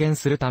軽減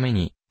するため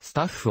に、ス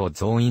タッフを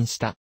増員し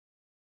た。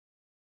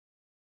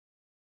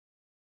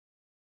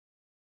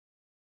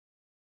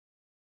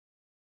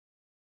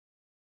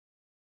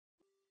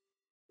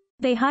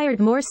They hired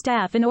more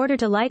staff in order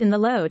to lighten the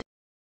load.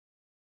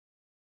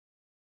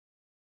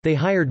 They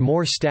hired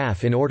more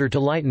staff in order to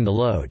lighten the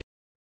load.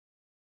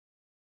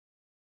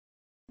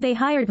 They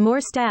hired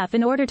more staff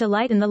in order to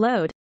lighten the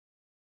load.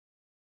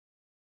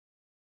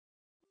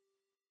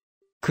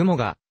 雲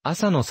が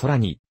朝の空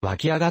に湧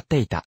き上がって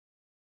いた。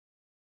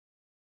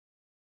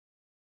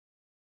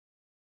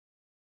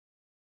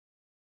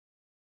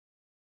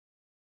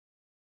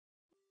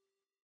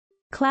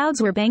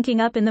Clouds were banking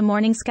up in the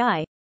morning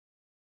sky.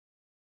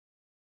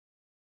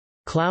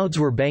 Clouds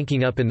were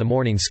banking up in the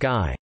morning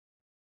sky.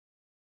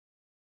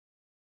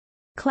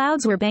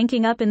 Clouds were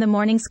banking up in the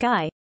morning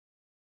sky.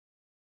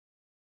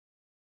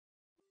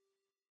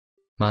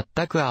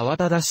 全く慌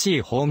ただし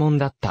い訪問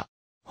だった。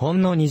ほ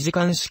んの2時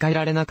間しかい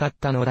られなかっ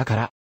たのだか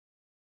ら。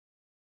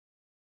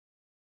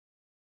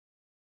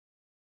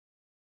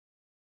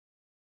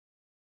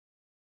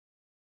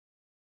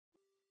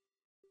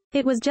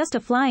It was just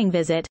a flying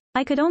visit.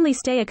 I could only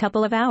stay a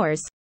couple of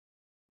hours.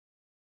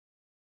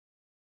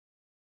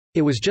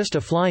 It was just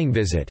a flying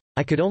visit.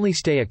 I could only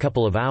stay a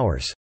couple of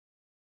hours.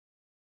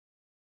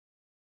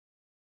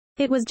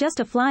 It was just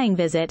a flying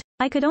visit.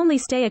 I could only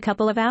stay a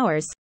couple of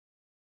hours.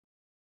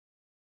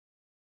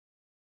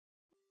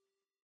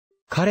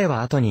 彼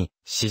は後に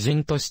詩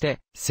人として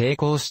成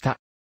功した。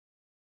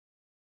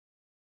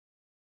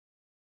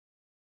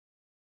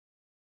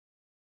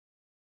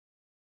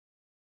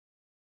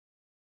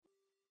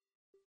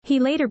He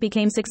later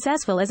became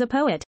successful as a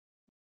poet.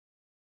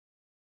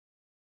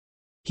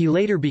 He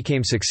later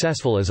became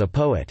successful as a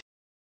poet.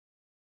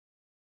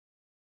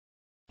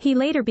 He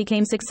later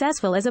became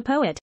successful as a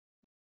poet.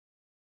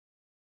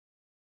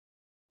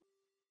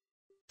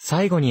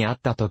 最後に会っ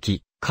たと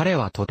き、彼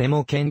はとて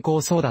も健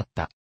康そうだっ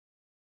た。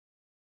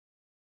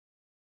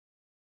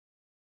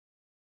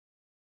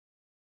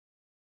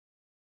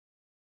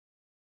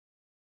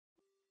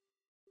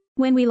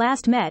When we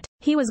last met,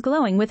 he was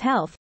glowing with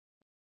health.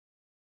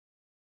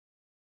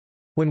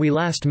 When we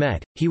last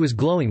met, he was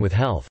glowing with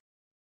health.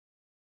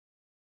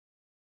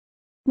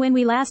 When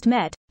we last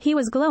met, he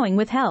was glowing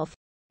with health.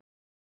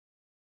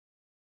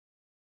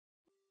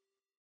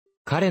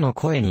 彼の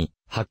声に、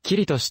はっき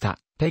りとした、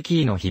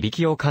敵意の響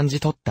きを感じ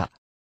取った。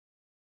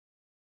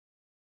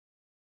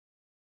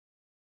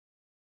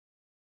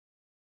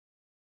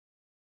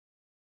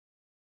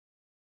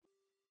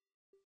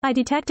I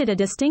detected a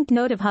distinct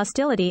note of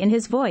hostility in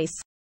his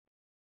voice.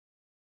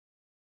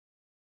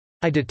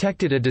 I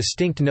detected a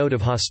distinct note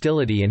of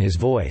hostility in his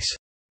voice.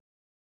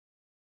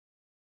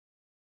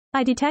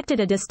 I detected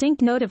a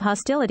distinct note of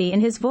hostility in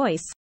his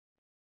voice.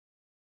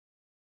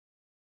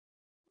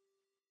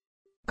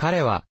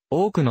 彼は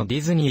多くのデ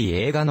ィズニー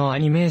映画のア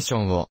ニメーショ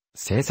ンを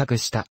制作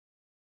した。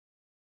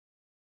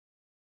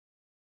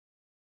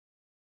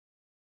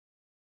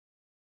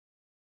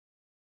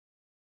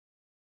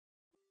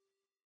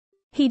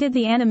He did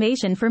the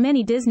animation for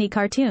many Disney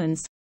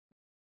cartoons.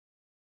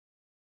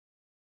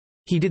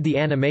 He did the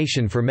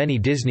animation for many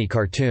Disney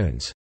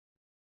cartoons.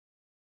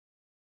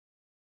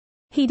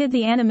 He did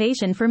the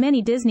animation for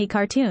many Disney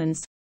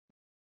cartoons.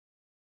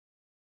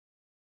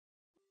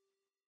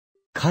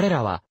 彼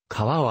らは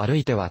川を歩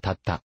いて渡っ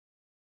た。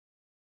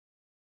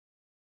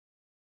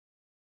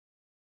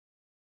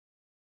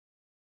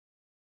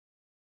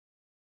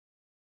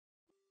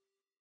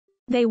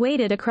They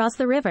waded across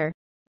the river.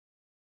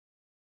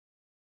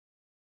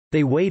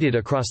 They waded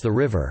across the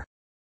river.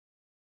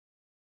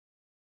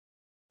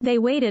 They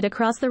waded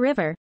across the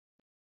river.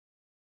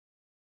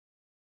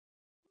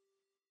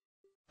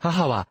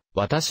 母は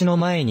私の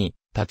前に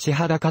立ち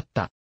はだかっ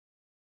た。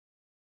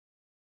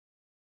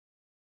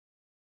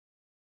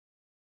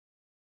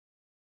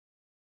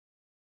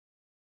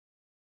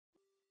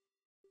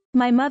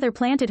My mother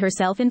planted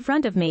herself in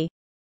front of me.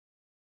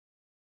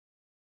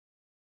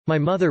 My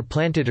mother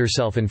planted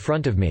herself in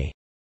front of me.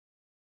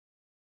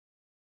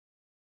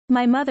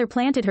 My mother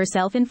planted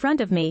herself in front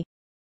of me.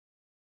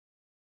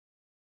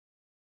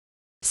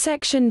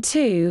 Section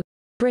 2.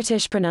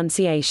 British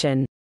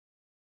pronunciation.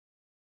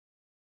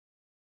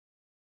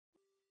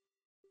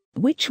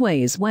 Which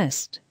way is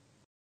west?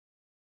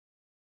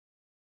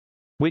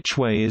 Which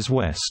way is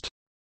west?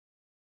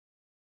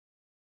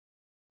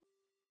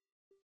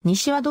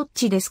 西はどっ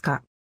ちです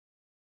か？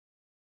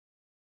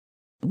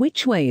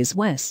 Which way is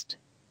west?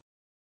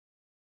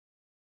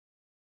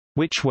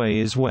 Which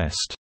way is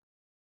west?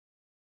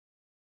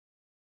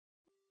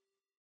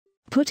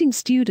 Putting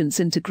students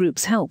into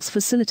groups helps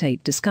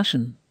facilitate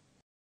discussion.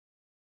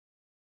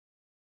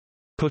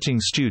 Putting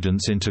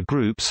students into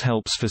groups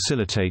helps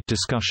facilitate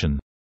discussion.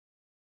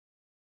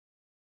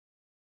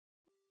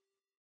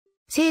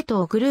 生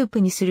徒をグループ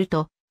にする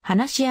と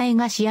話し合い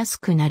がしやす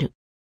くなる。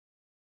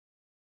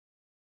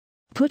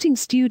Putting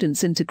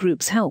students into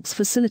groups helps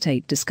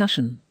facilitate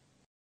discussion.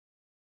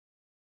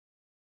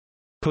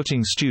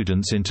 Putting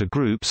students into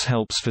groups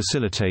helps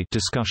facilitate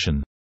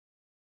discussion.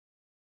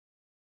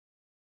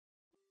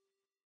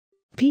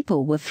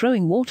 People were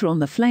throwing water on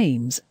the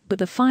flames, but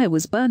the fire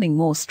was burning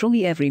more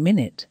strongly every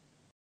minute.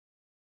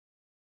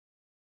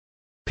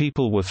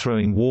 People were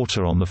throwing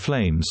water on the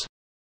flames,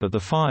 but the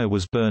fire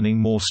was burning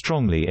more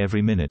strongly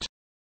every minute.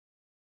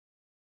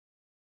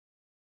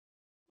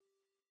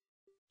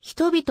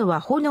 人々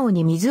は炎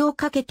に水を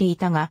かけてい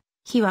たが、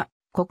火は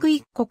刻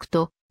一刻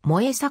と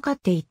燃え盛っ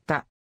ていっ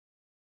た。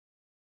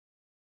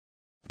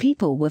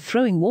People were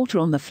throwing water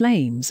on the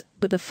flames,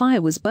 but the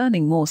fire was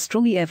burning more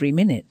strongly every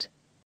minute.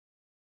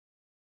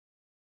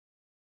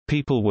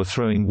 People were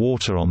throwing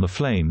water on the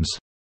flames,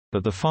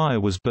 but the fire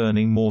was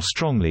burning more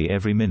strongly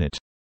every minute.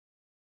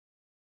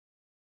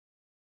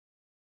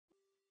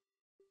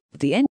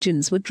 The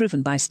engines were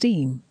driven by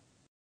steam.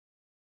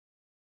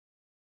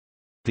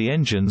 The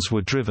engines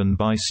were driven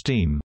by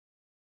steam.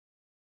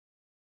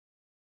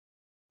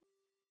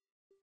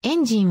 エ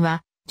ンジン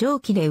は蒸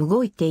気で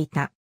動いてい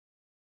た。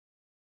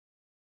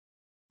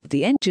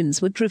The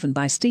engines were driven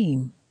by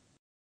steam.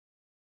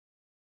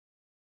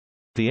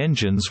 The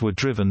engines were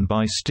driven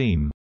by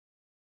steam.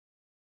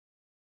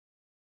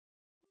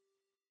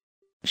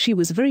 She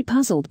was very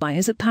puzzled by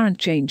his apparent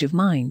change of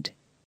mind.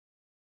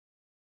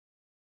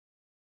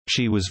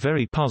 She was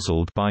very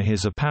puzzled by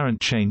his apparent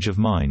change of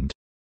mind.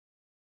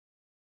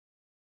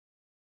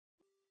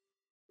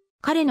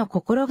 彼の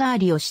心変わ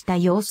りをした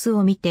様子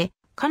を見て、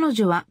彼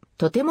女は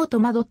とても戸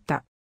惑っ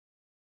た。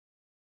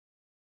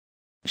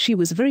She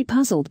was very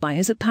puzzled by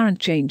his apparent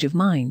change of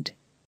mind.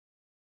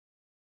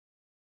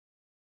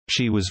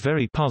 She was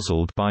very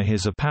puzzled by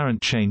his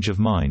apparent change of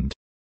mind.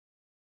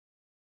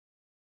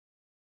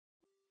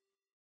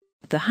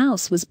 The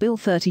house was built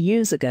 30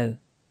 years ago.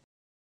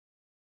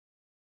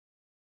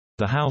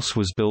 The house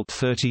was built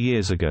 30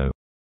 years ago.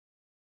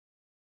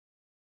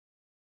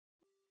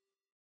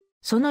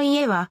 その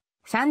家は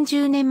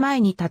30年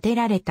前に建て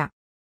られた。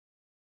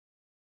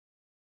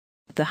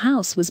The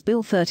house was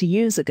built 30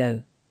 years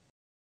ago.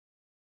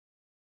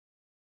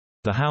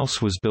 The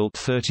house was built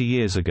 30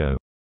 years ago.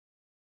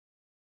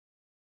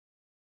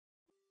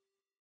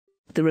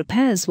 The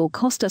repairs will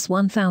cost us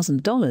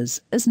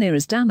 $1,000, as near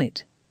as damn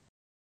it.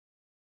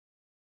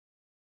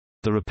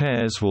 The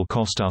repairs will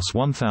cost us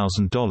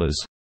 $1,000,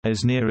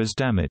 as near as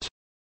damn it.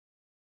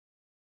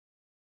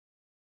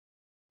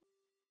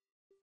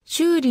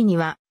 修理に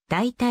は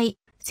だいたい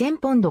1000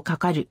ポンドか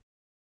かる。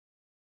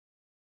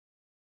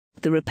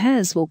The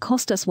repairs will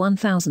cost us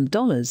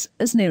 $1,000,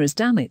 as near as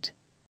damn it.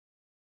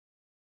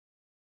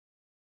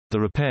 The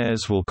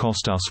repairs will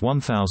cost us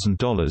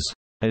 $1,000,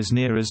 as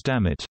near as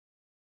damn it.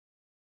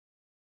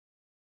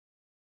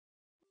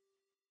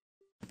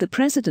 The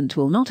president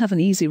will not have an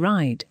easy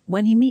ride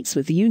when he meets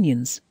with the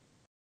unions.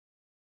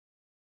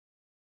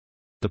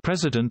 The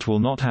president will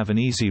not have an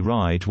easy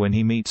ride when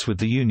he meets with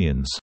the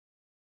unions.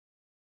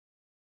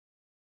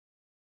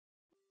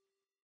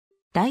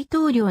 大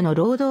統領の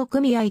労働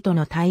組合と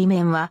の対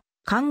面は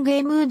歓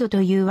迎ムード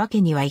というわ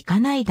けにはいか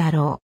ないだ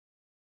ろ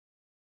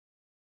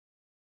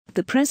う。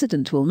The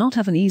president will not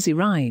have an easy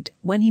ride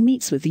when he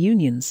meets with the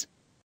unions.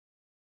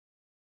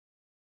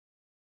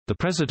 The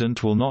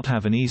president will not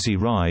have an easy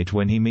ride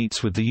when he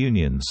meets with the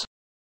unions.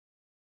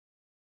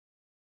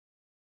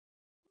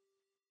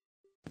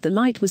 The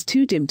light was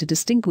too dim to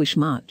distinguish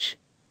much.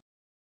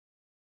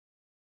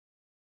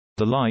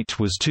 The light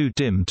was too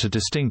dim to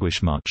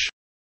distinguish much.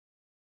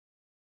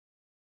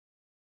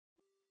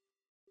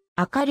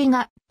 明かり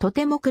がと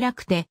ても暗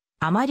くて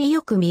あまり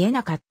よく見え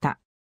なかった。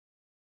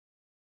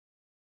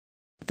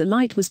The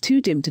light was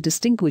too dim to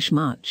distinguish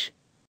much.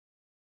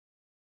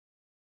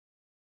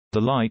 The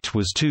light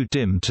was too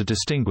dim to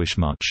distinguish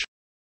much.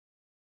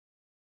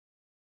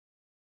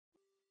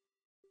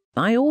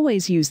 I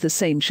always use the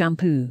same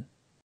shampoo.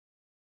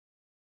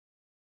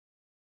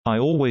 I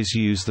always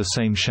use the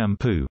same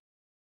shampoo.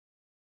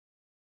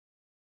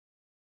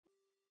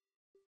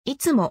 い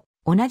つも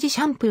同じ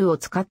シャンプーを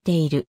使って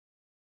いる。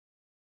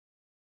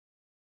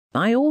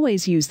I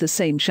always use the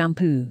same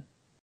shampoo.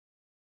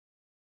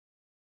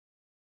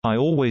 I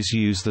always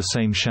use the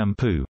same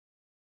shampoo.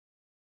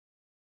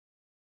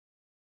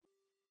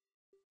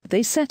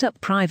 They set up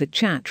private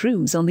chat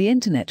rooms on the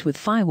internet with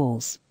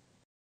firewalls.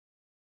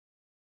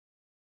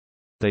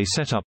 They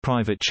set up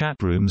private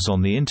chat rooms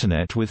on the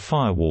internet with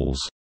firewalls.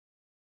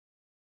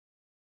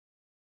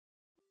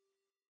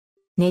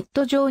 ネッ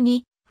ト上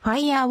にファ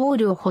イアウォー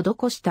ルを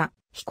施した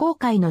非公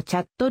開のチ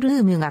ャットル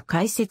ームが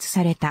開設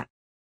された。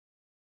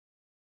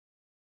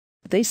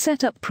They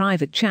set up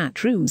private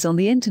chat rooms on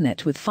the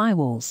internet with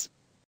firewalls.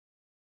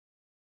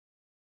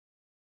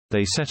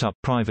 They set up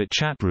private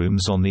chat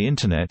rooms on the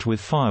internet with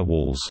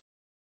firewalls.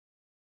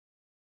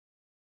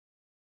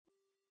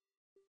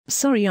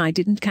 Sorry, I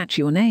didn't catch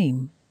your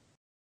name.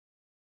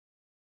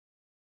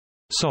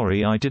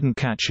 Sorry, I didn't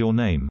catch your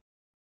name.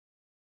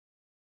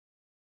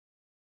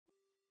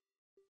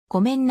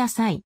 ごめんな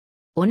さい。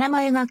お名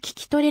前が聞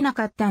き取れな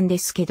かったんで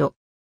すけど。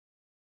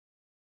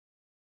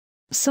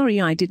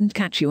Sorry, I didn't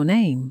catch your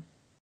name.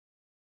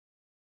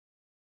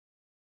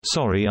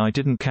 Sorry, I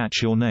didn't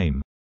catch your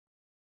name.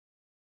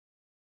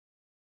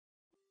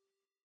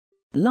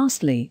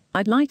 Lastly,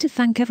 I'd like to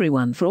thank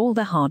everyone for all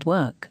their hard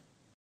work.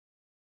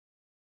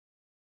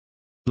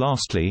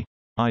 Lastly,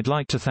 I'd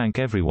like to thank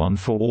everyone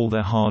for all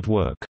their hard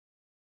work.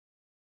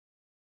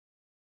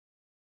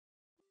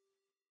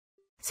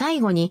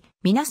 最後に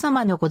皆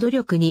様のご努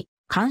力に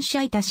感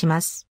謝いたし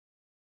ます。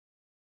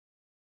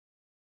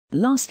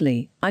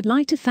Lastly, I'd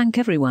like to thank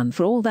everyone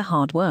for all their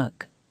hard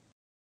work.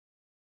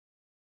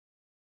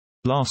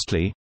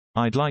 Lastly,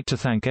 I'd like to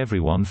thank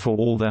everyone for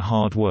all their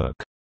hard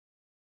work.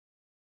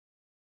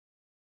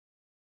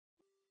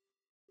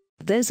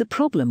 There's a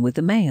problem with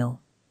the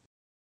mail.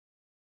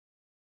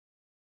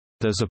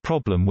 There's a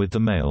problem with the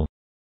mail.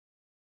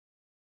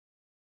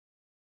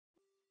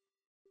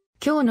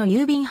 今日の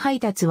郵便配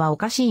達はお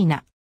かしい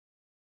な。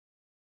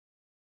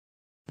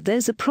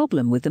There's a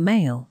problem with the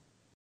mail.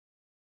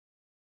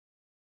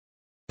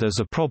 There's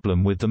a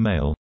problem with the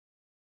mail.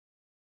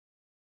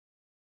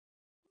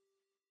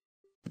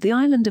 The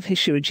island of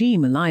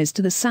Hishirojima lies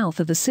to the south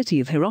of the city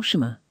of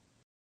Hiroshima.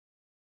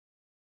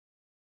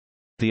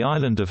 The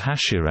island of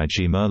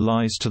Hashirajima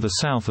lies to the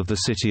south of the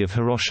city of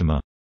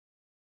Hiroshima.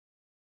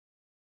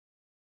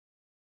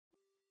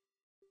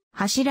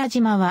 柱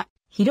島は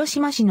広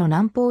島市の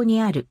南方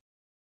にある。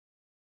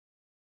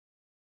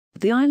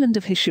The island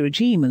of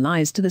Hishirojima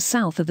lies to the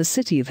south of the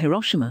city of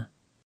Hiroshima.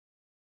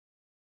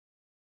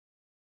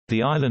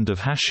 The island of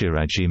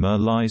Hashirajima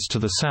lies to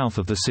the south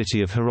of the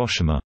city of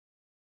Hiroshima.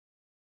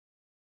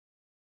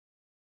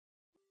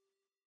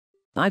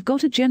 I've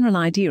got a general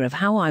idea of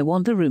how I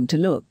want the room to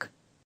look.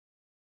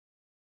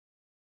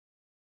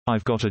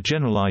 I've got a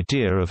general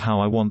idea of how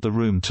I want the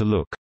room to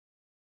look.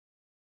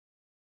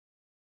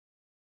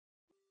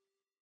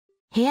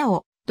 部屋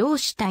をどう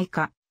したい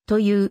か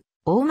という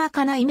大ま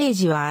かなイメー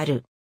ジはあ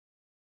る。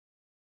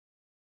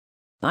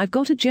I've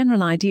got a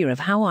general idea of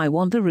how I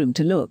want the room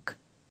to look.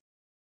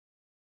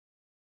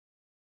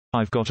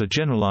 I've got a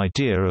general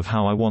idea of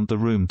how I want the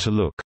room to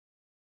look.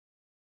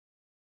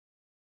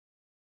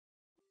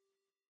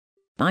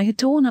 I had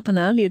torn up an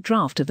earlier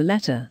draft of the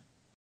letter.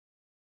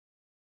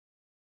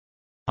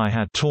 I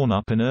had torn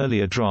up an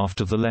earlier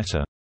draft of the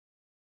letter.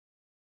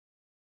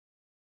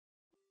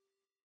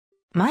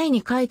 前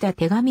に書いた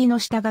手紙の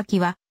下書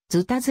きは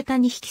ズタズタ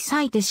に引き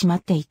裂いてしま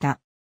っていた。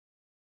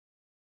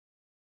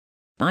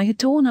I had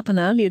torn up an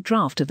earlier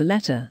draft of the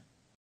letter.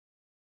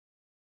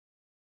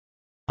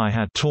 I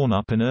had torn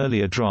up an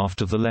earlier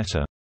draft of the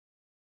letter.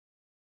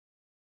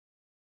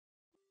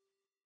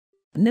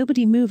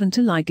 Nobody move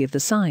until I give the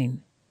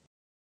sign.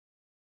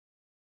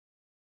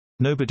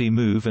 Nobody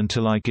move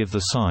until I give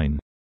the sign.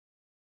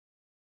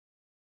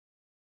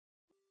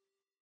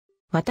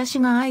 私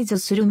が合図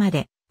するま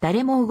で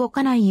誰も動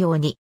かないよう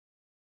に。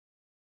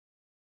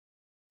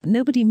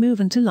Nobody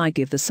move until I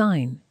give the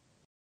sign.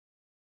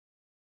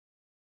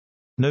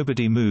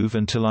 Nobody move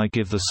until I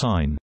give the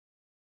sign.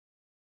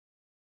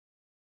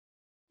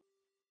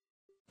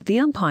 The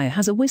umpire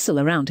has a whistle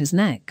around his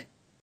neck.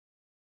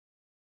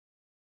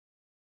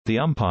 The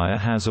umpire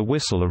has a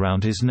whistle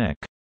around his neck.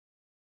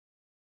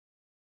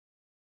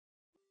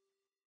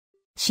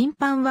 審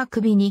判は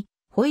首に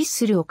ホイッ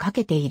スルをか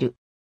けている。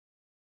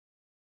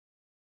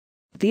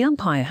The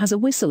umpire has a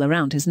whistle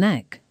around his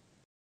neck.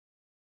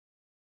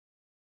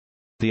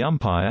 The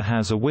umpire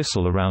has a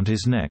whistle around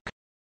his neck.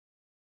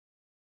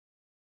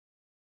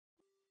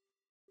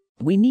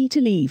 We need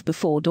to leave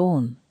before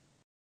dawn.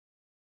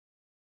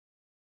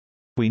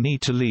 We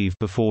need to leave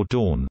before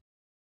dawn.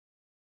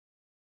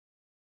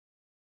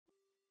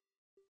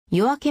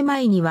 夜明け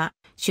前には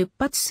出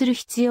発する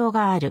必要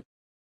がある。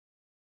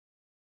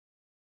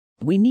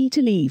We need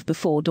to leave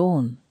before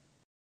dawn.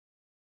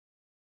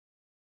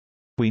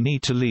 We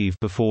need to leave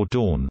before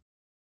dawn.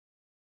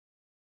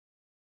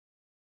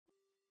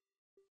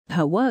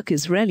 Her work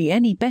is rarely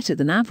any better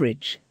than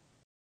average.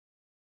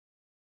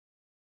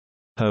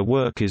 Her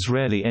work is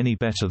rarely any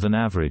better than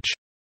average.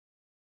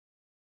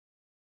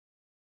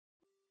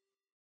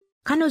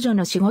 彼女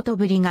の仕事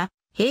ぶりが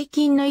平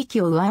均の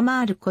域を上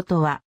回るこ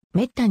とは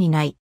滅多に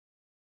ない。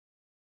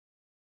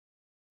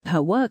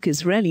Her work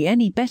is rarely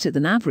any better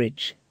than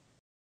average.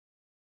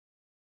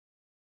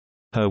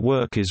 Her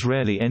work is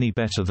rarely any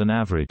better than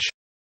average.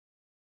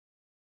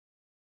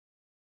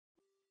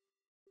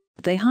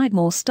 They hired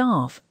more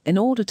staff in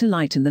order to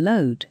lighten the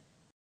load.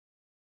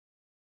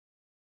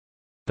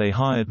 They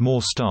hired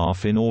more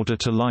staff in order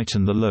to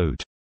lighten the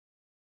load.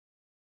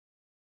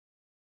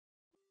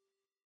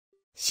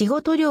 仕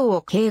事量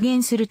を軽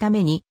減するた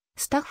めに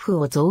スタッフ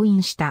を増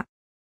員した。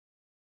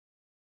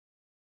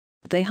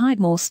They hired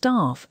more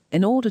staff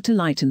in order to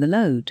lighten the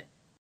load.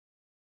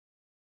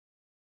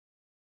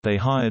 They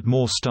hired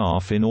more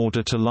staff in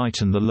order to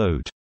lighten the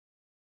load.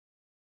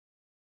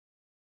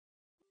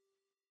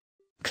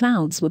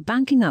 Clouds were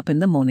banking up in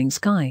the morning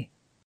sky.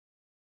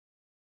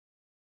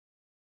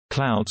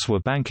 Clouds were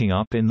banking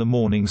up in the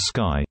morning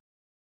sky.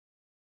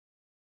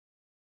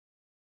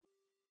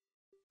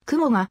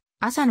 雲が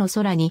朝の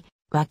空に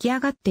湧き上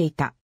がってい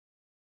た。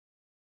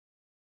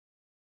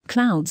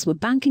Clouds were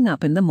banking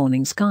up in the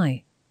morning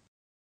sky.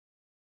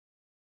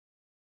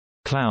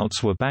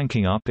 Clouds were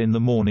banking up in the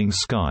morning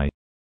sky.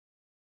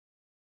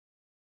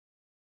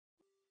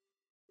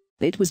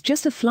 It was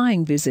just a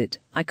flying visit.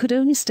 I could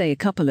only stay a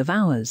couple of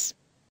hours.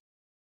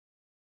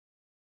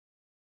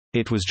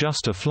 It was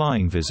just a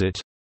flying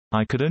visit.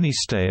 I could only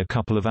stay a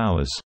couple of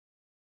hours.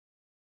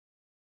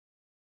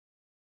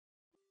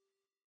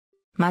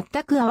 全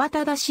く慌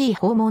ただしい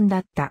訪問だ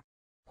った。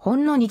ほ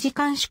んの2時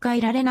間しか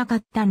いられなか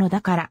ったの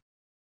だから。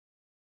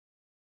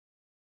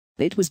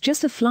It was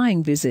just a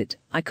flying visit.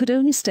 I could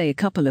only stay a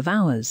couple of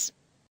hours.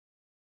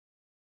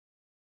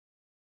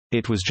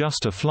 It was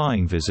just a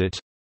flying visit.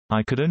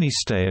 I could only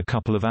stay a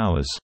couple of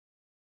hours.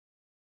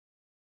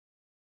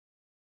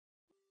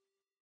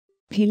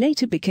 He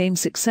later became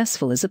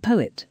successful as a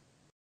poet.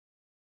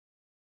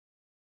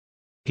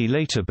 He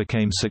later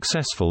became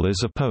successful as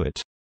a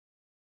poet.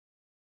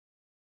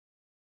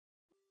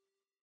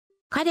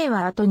 彼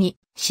は後に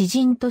詩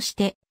人とし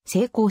て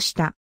成功し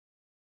た。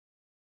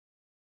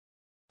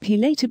He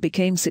later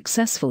became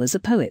successful as a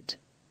poet.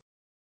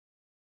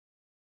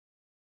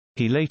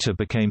 He later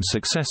became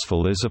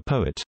successful as a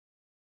poet.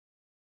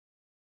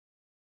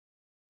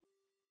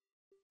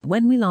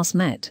 When we last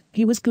met,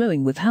 he was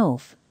glowing with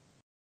health.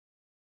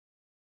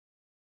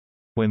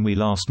 When we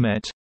last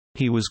met,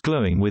 he was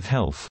glowing with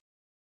health.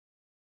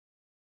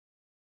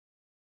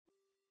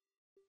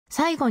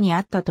 最後に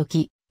会ったと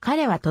き、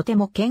彼はとて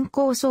も健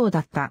康そうだ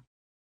った。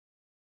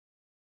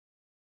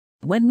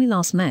When we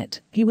last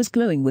met, he was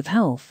glowing with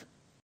health.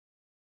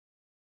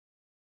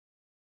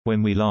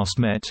 When we last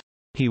met,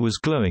 he was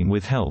glowing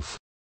with health.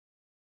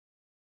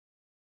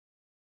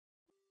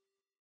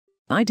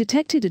 I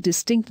detected a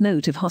distinct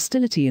note of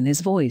hostility in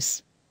his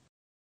voice.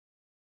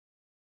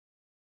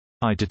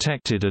 I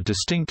detected a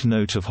distinct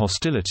note of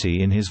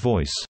hostility in his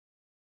voice.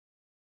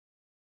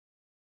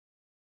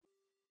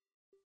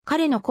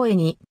 彼の声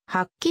に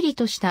はっきり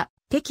とした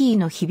敵意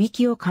の響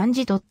きを感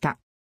じ取った。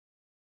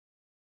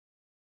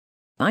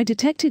I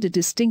detected a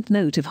distinct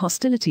note of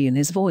hostility in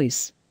his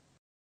voice.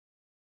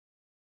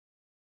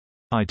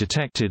 I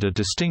detected a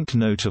distinct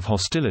note of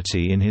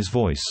hostility in his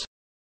voice.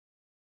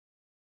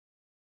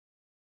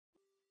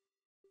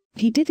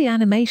 He did the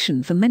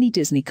animation for many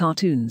Disney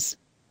cartoons.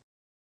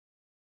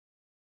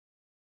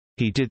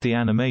 He did the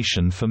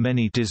animation for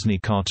many Disney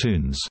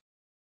cartoons.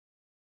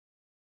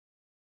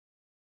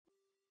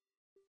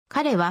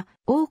 彼は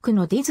多く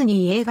のディズ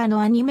ニー映画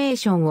のアニメー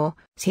ションを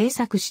制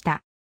作し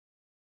た。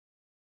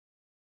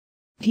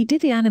He did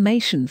the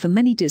animation for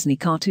many Disney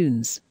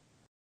cartoons.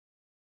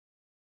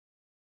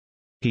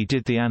 He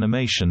did the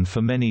animation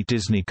for many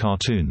Disney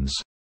cartoons.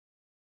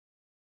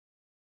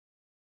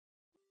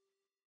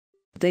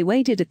 They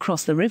waded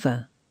across the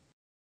river.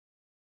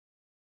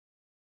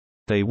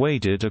 They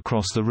waded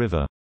across the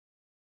river.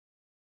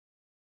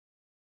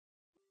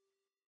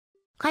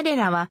 彼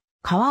らは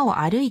川を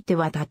歩いて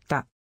渡っ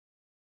た。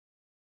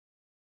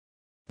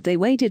They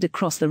waded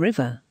across the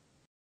river.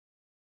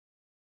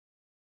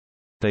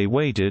 They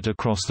waded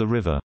across the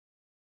river.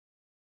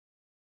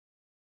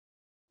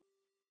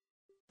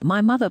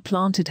 My mother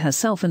planted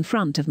herself in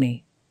front of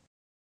me.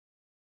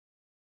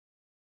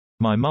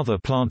 My mother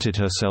planted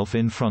herself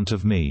in front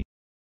of me.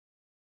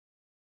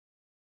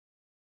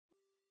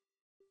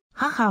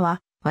 母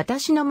は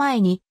私の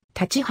前に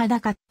立ちはだ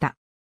かった。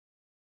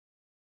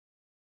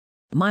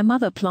My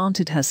mother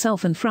planted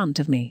herself in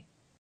front of me.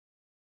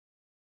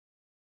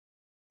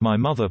 My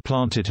mother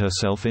planted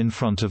herself in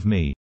front of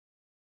me.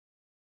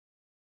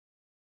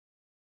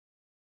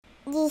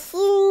 リス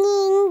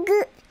ニン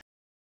グ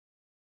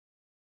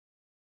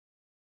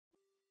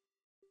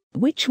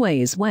Which way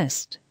is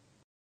west?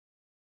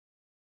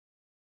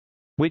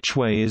 Which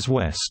way is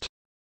west?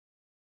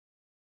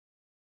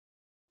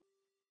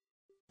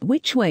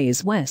 Which way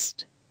is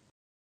west?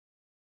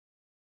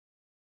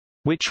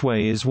 Which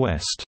way is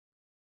west?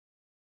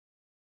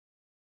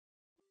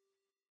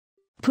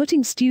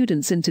 Putting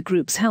students into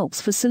groups helps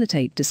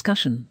facilitate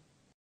discussion.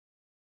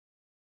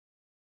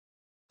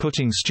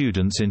 Putting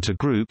students into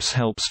groups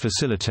helps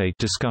facilitate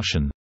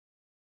discussion.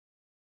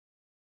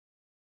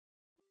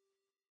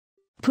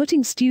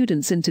 Putting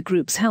students into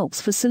groups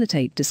helps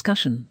facilitate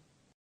discussion.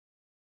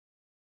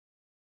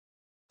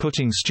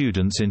 Putting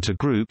students into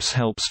groups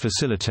helps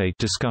facilitate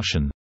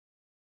discussion.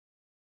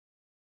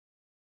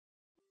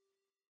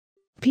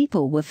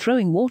 People were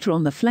throwing water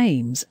on the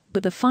flames,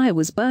 but the fire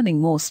was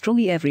burning more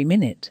strongly every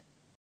minute.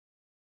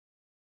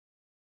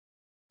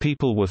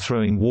 People were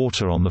throwing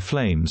water on the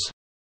flames,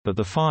 but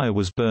the fire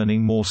was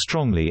burning more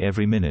strongly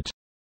every minute.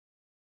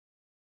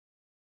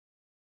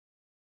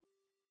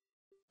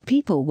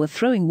 People were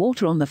throwing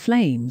water on the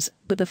flames,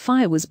 but the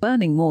fire was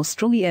burning more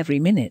strongly every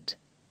minute.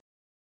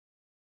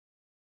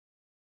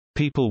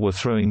 People were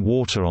throwing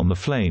water on the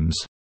flames,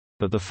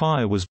 but the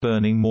fire was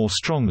burning more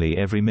strongly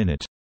every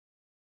minute.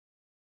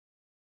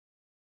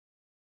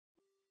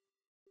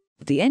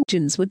 The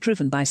engines were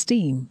driven by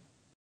steam.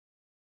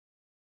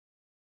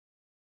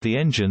 The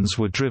engines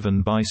were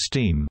driven by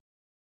steam.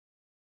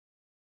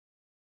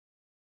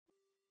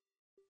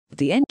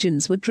 The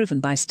engines were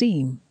driven by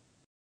steam.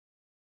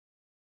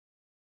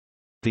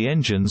 The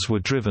engines were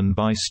driven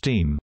by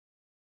steam.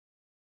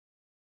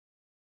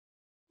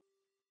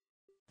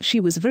 She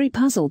was very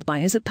puzzled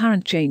by his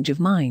apparent change of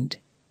mind.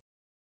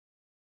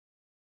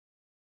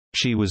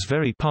 She was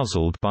very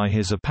puzzled by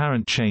his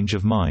apparent change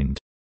of mind.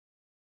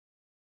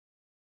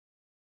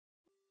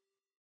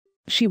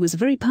 She was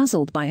very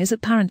puzzled by his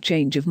apparent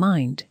change of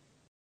mind.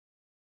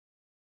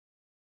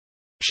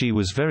 She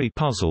was very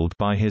puzzled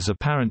by his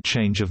apparent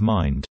change of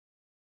mind.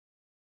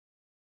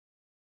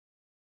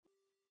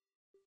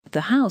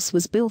 The house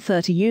was built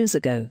 30 years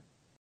ago.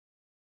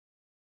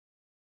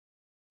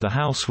 The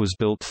house was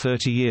built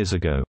 30 years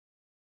ago.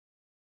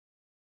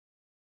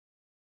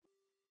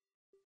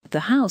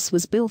 The house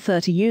was built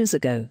 30 years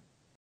ago.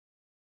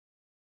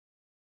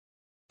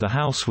 The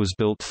house was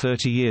built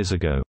 30 years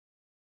ago.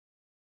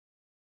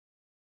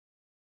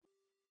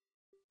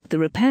 The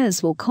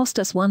repairs will cost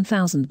us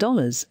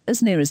 $1,000,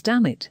 as near as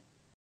damn it.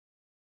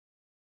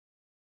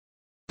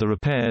 The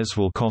repairs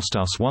will cost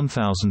us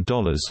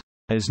 $1,000,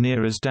 as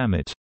near as damn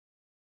it.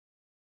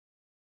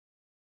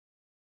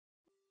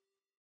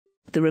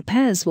 The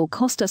repairs will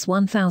cost us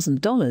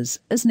 $1,000,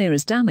 as near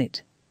as damn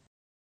it.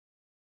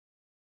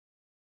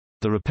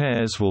 The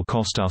repairs will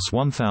cost us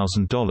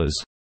 $1,000,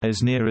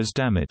 as near as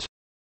damn it.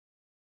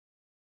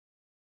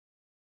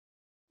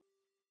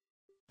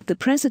 The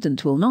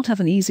president will not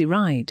have an easy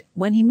ride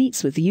when he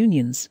meets with the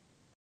unions.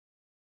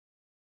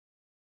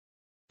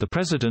 The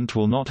president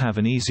will not have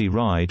an easy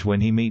ride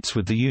when he meets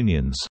with the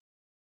unions.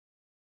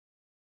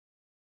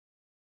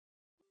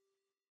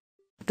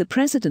 The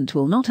president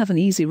will not have an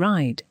easy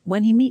ride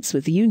when he meets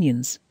with the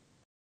unions.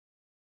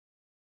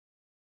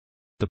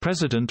 The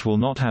president will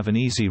not have an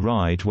easy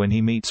ride when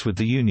he meets with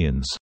the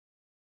unions.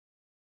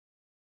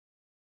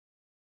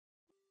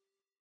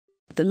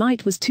 The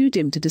light was too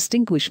dim to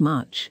distinguish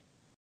much.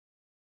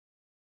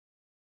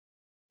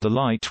 The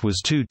light was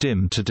too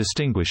dim to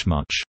distinguish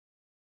much.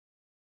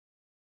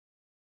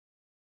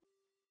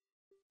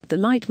 The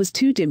light was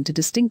too dim to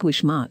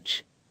distinguish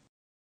much.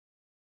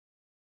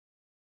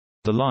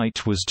 The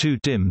light was too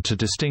dim to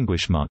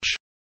distinguish much.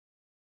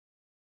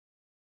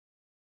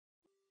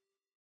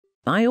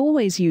 I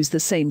always use the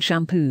same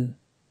shampoo.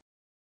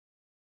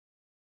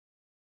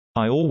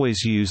 I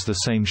always use the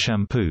same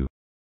shampoo.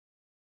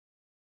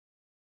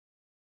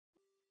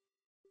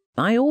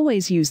 I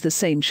always use the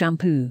same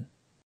shampoo.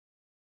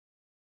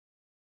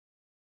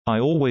 I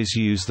always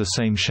use the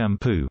same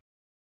shampoo.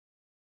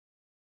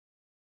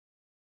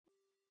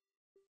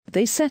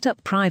 They set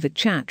up private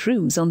chat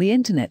rooms on the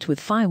internet with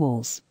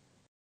firewalls.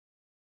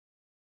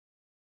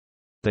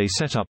 They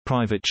set up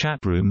private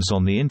chat rooms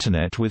on the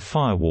internet with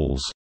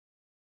firewalls.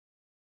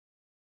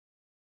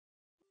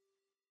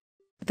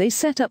 They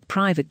set up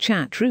private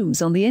chat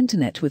rooms on the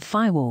internet with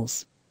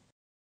firewalls.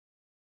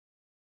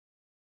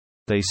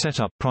 They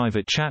set up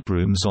private chat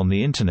rooms on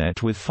the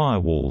internet with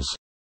firewalls.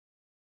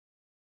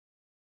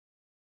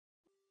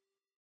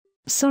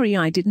 Sorry,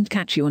 I didn't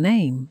catch your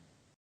name.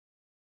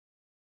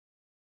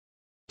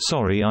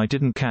 Sorry, I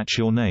didn't catch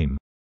your name.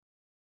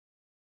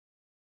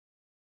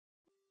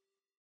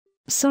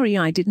 Sorry,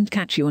 I didn't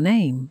catch your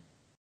name.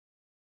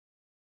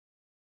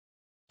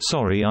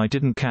 Sorry, I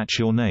didn't catch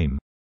your name.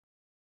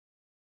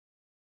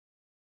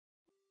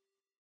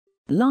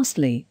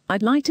 Lastly,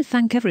 I'd like to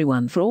thank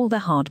everyone for all their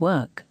hard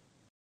work.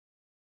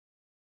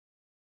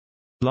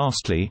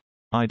 Lastly,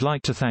 I'd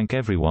like to thank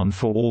everyone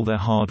for all their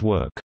hard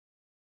work.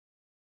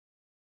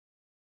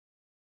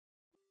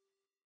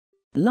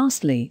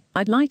 Lastly,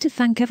 I'd like to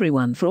thank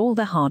everyone for all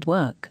their hard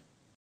work.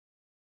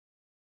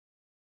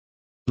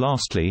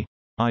 Lastly,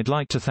 I'd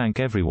like to thank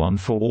everyone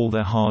for all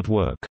their hard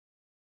work.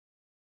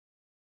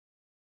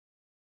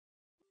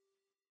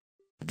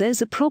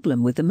 There's a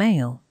problem with the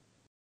mail.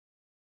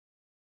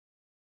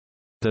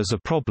 There's a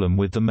problem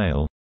with the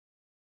mail.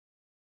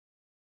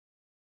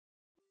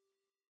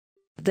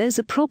 There's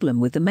a problem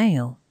with the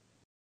mail.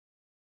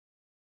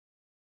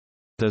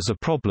 There's a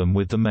problem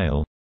with the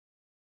mail.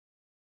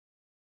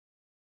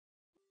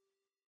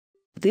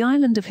 The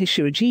island of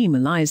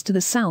Hishirojima lies to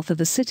the south of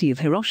the city of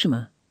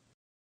Hiroshima.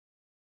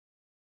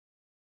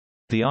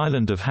 The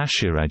island of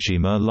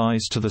Hashirajima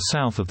lies to the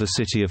south of the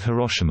city of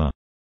Hiroshima.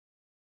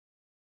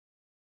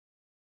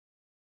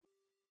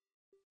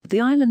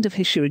 The island of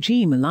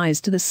Hishirojima lies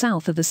to the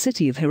south of the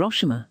city of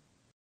Hiroshima.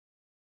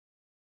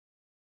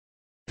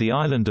 The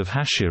island of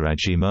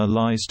Hashirajima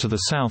lies to the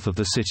south of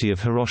the city of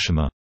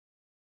Hiroshima.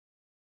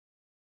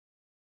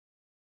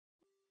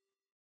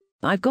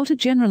 I've got a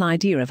general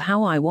idea of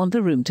how I want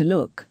the room to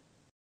look.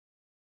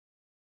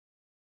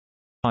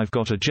 I've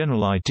got a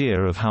general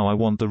idea of how I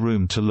want the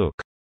room to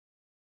look.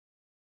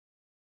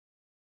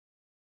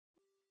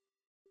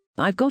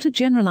 I've got a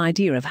general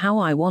idea of how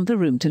I want the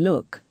room to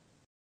look.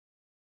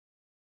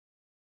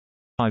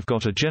 I've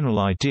got a general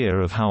idea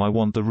of how I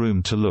want the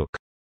room to look.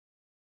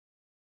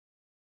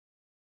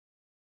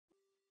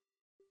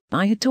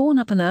 I had torn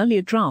up an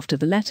earlier draft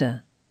of the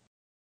letter.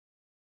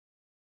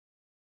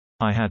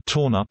 I had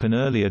torn up an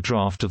earlier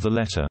draft of the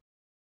letter.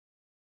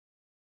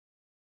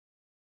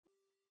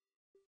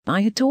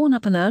 I had torn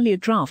up an earlier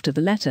draft of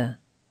the letter.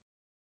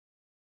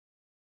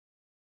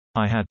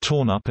 I had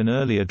torn up an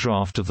earlier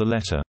draft of the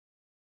letter.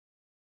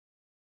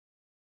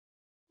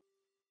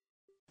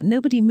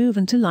 Nobody move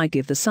until I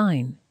give the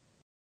sign.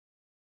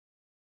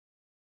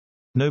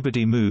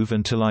 Nobody move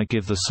until I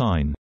give the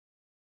sign.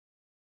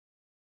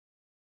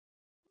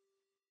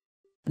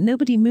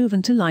 Nobody move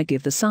until I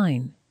give the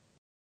sign.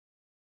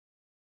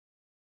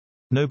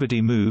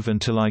 Nobody move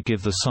until I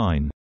give the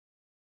sign.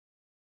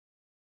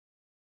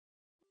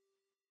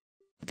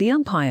 The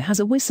umpire has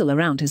a whistle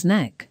around his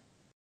neck.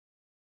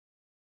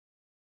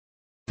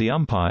 The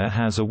umpire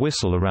has a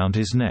whistle around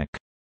his neck.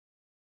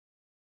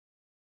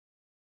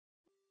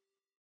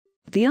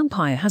 The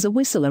umpire has a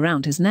whistle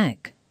around his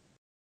neck.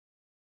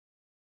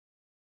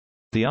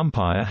 The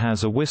umpire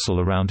has a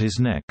whistle around his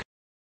neck.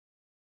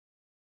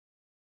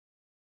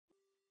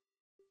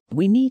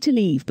 We need to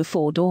leave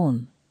before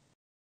dawn.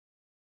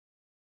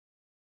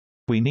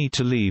 We need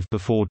to leave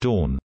before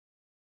dawn.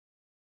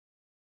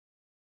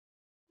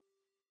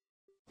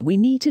 We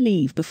need to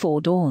leave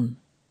before dawn.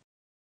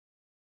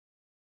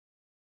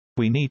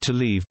 We need to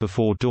leave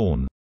before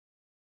dawn.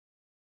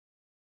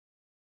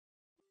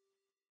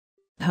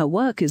 Her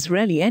work is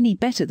rarely any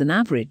better than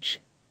average.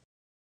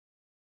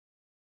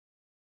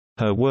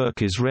 Her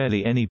work is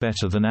rarely any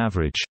better than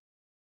average.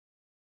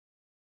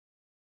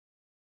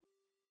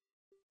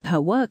 Her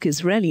work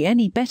is rarely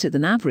any better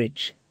than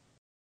average.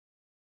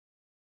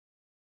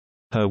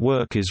 Her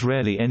work is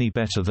rarely any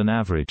better than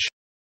average.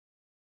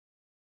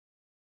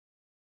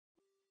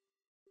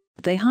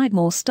 They hired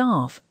more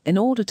staff in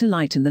order to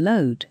lighten the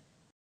load.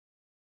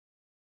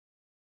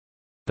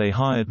 They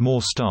hired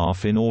more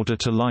staff in order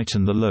to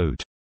lighten the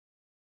load.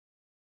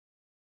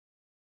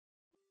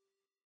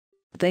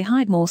 They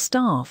hired more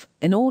staff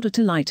in order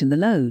to lighten the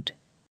load.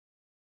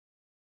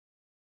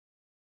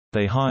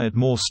 They hired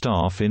more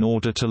staff in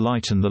order to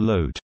lighten the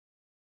load.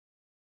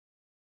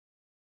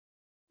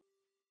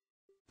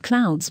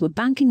 Clouds were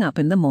banking up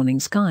in the morning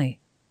sky.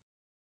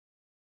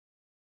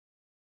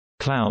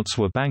 Clouds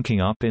were banking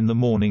up in the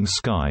morning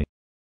sky.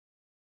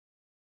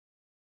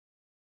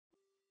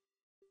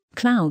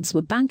 Clouds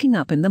were banking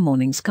up in the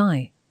morning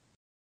sky.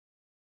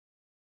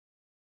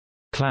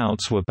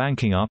 Clouds were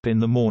banking up in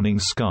the morning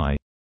sky.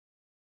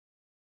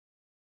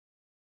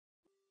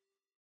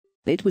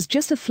 It was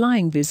just a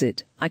flying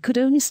visit, I could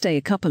only stay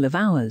a couple of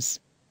hours.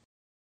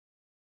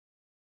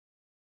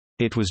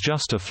 It was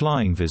just a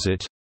flying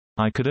visit.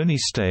 I could only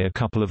stay a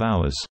couple of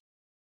hours.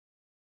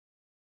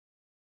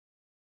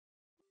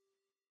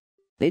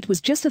 It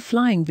was just a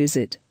flying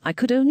visit, I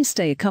could only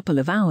stay a couple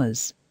of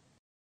hours.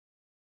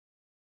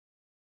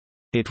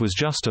 It was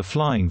just a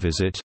flying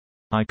visit.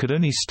 I could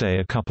only stay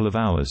a couple of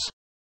hours.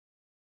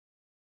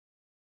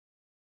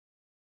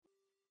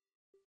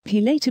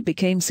 He later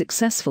became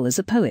successful as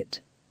a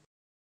poet.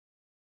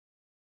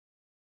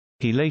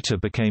 He later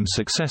became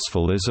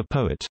successful as a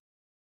poet.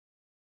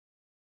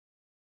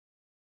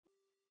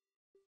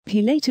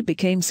 He later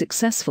became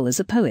successful as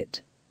a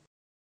poet.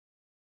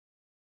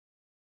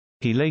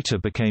 He later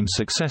became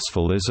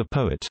successful as a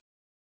poet.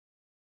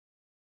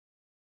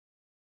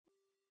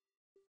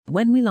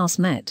 When we last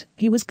met,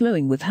 he was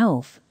glowing with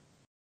health.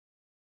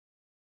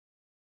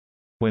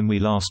 When we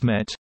last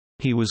met,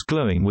 he was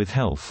glowing with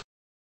health.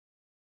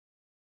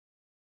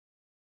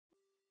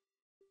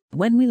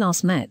 When we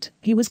last met,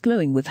 he was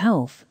glowing with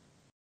health.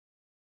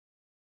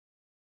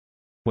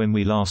 When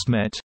we last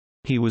met,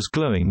 he was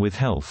glowing with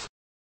health.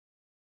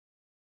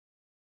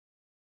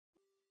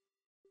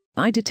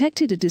 I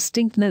detected a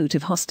distinct note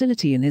of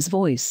hostility in his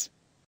voice.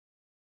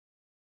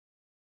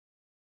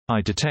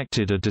 I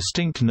detected a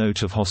distinct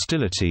note of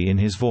hostility in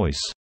his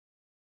voice.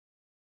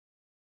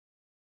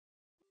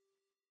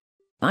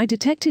 I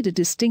detected a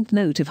distinct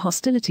note of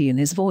hostility in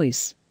his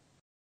voice.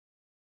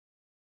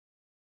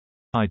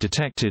 I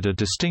detected a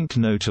distinct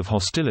note of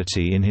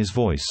hostility in his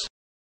voice.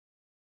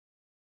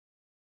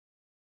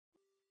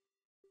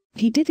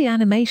 He did the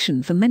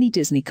animation for many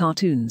Disney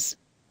cartoons.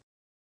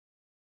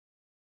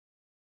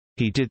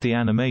 He did the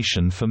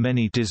animation for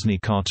many Disney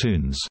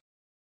cartoons.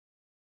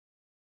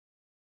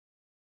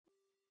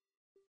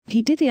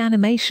 He did the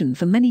animation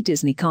for many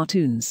Disney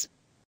cartoons.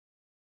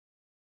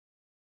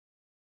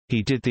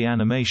 He did the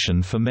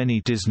animation for many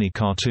Disney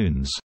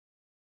cartoons.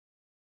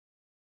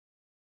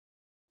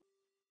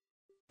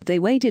 They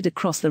waded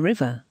across the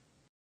river.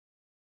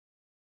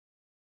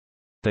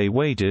 They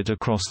waded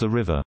across the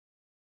river.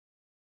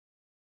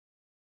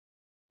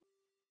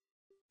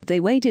 They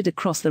waded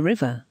across the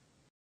river.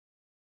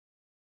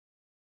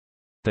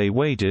 They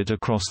waded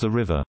across the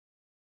river.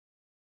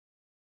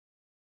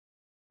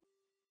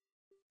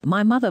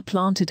 My mother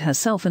planted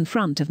herself in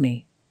front of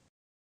me.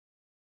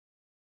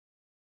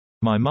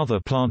 My mother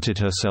planted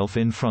herself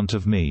in front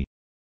of me.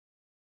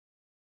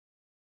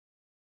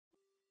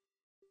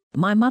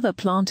 My mother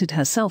planted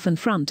herself in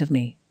front of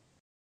me.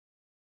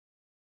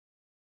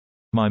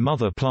 My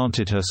mother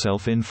planted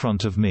herself in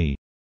front of me.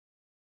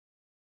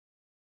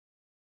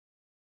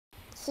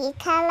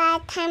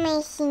 力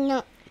試し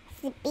の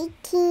スピー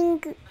キン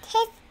グテ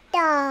ス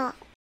ト。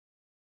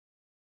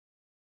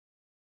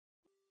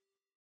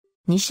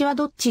西は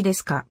どっちで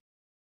すか？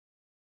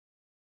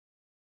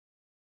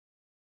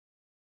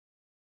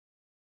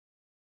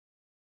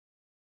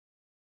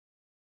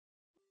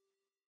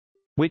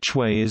 Which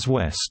way is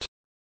west?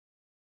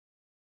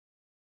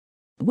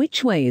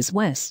 Which way is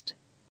west?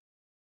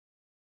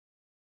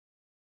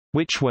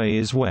 Which way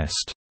is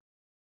west?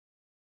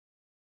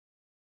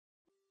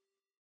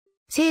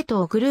 生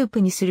徒をグループ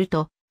にする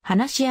と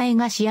話し合い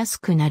がしやす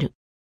くなる。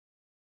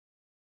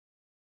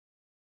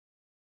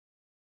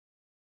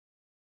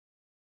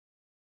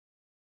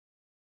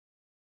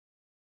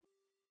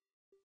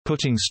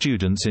Putting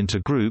students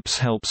into groups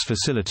helps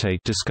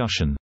facilitate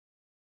discussion.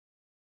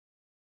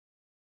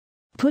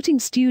 Putting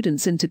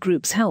students into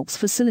groups helps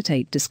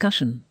facilitate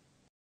discussion.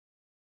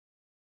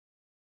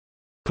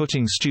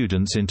 Putting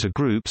students into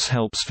groups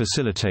helps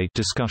facilitate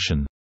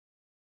discussion.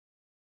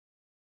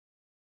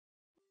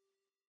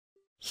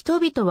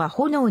 人々は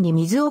炎に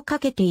水をか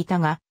けていた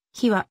が、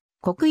火は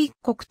刻一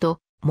刻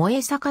と燃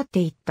え盛っ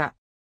ていった。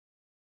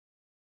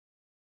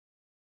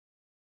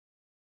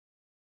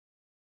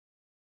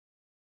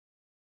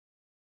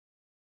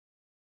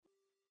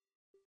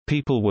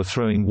People were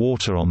throwing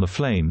water on the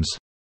flames,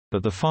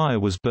 but the fire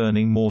was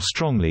burning more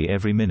strongly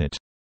every minute.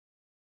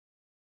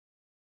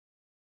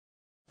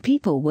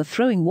 People were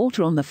throwing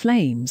water on the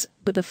flames,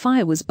 but the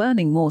fire was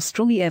burning more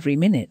strongly every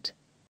minute.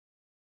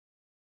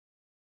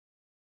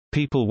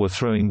 People were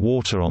throwing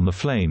water on the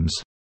flames,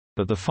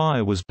 but the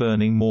fire was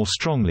burning more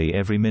strongly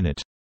every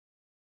minute.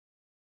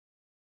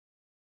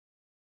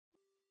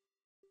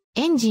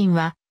 エンジン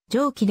は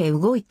蒸気で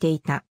動いてい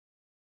た。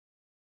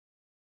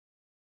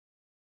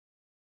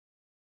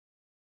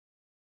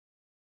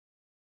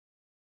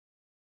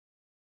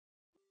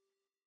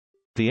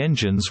The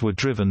engines were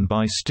driven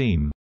by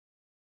steam.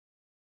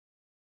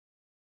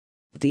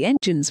 The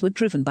engines were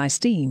driven by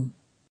steam.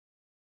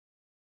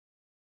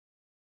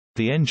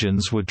 The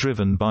engines were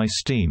driven by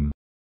steam.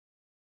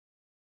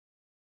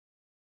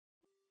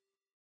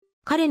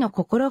 彼の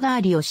心変わ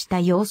りをし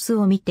た様子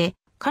を見て、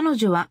彼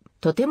女は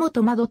とても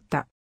戸惑っ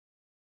た。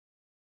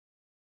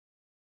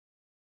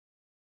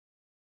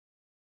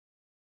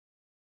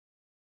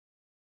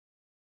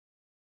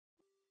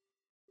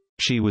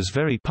She was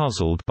very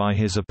puzzled by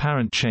his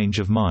apparent change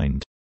of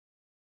mind.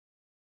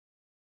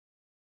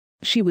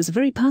 She was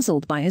very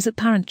puzzled by his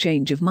apparent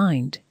change of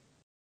mind.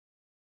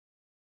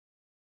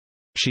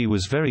 She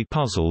was very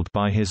puzzled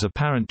by his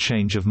apparent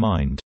change of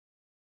mind.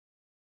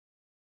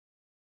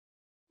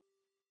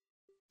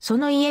 そ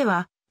の家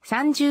は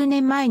30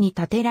年前に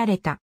建てられ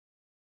た。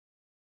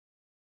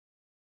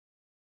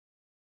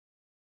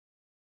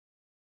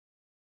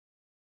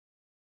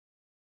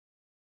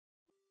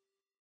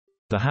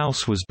The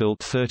house was built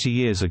 30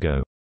 years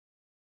ago.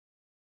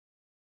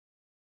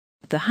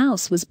 The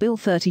house was built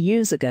 30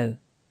 years ago.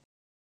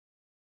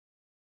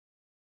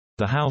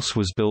 The house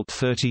was built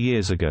 30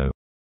 years ago.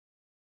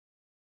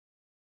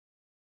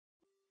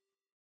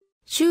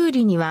 修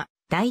理には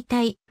だい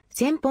たい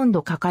1000ポン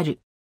ドかかる。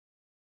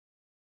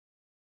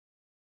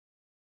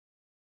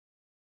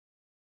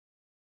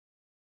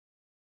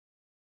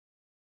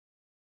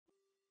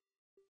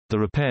The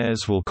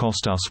repairs will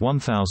cost us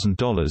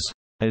 $1,000,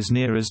 as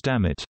near as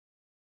damn it.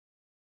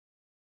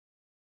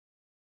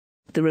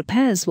 The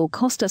repairs will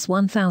cost us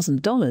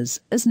 $1,000,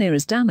 as near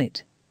as damn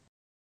it.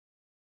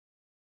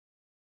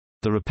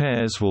 The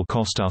repairs will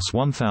cost us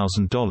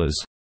 $1,000,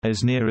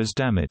 as near as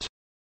damn it.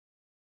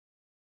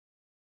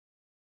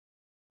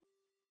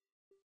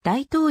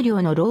 大統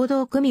領の労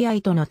働組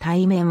合との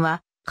対面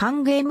は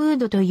歓迎ムー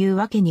ドという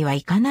わけには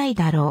いかない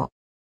だろ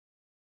う。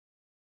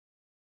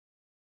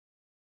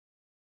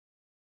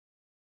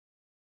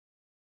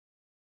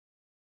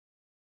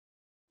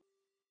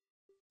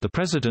The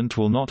president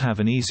will not have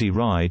an easy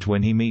ride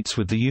when he meets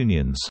with the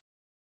unions.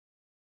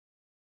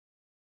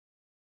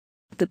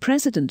 The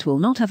president will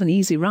not have an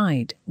easy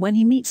ride when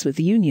he meets with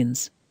the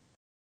unions.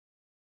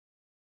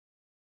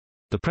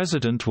 The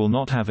president will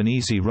not have an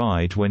easy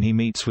ride when he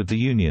meets with the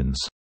unions.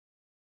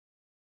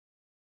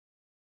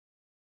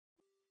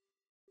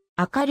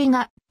 明かり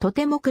がと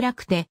ても暗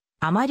くて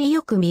あまり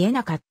よく見え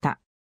なかっ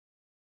た。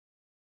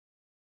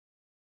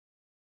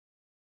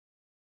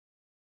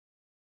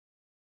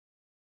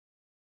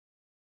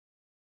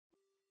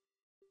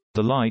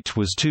The light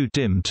was too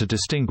dim to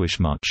distinguish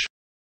much.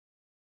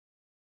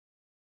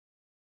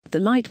 The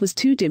light was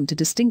too dim to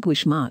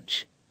distinguish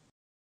much.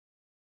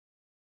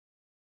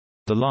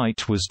 The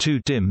light was too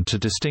dim to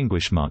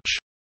distinguish much.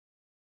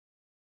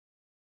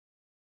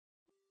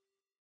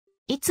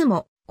 いつ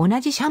も同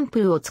じシャンプ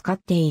ーを使っ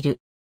ている。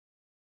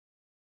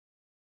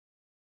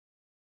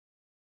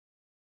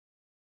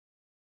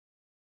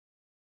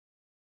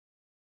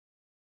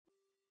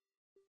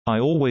I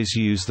always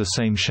use the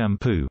same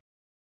shampoo.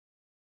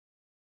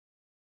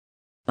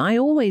 I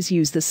always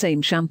use the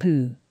same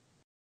shampoo.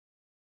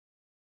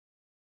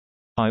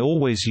 I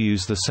always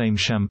use the same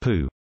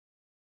shampoo.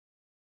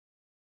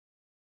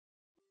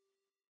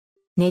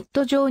 ネッ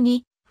ト上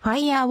にファ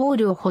イアウォー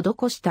ルを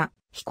施した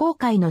非公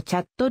開のチ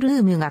ャットル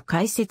ームが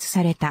開設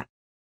された。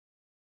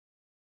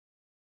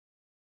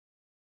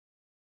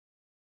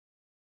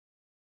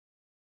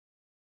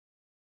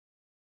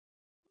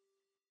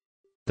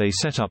They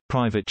set up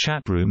private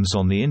chat rooms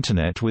on the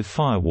internet with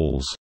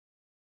firewalls.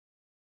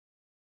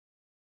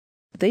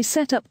 They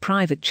set up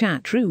private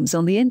chat rooms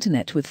on the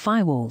internet with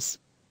firewalls.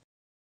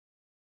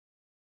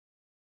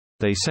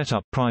 They set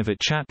up private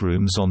chat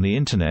rooms on the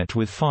internet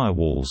with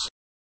firewalls.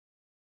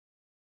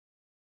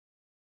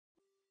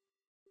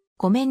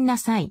 ごめんな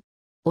さい。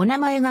お名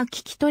前が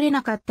聞き取れ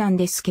なかったん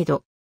ですけ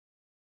ど。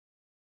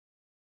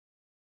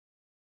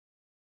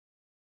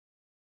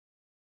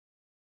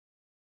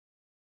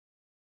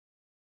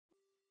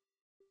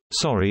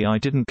Sorry, I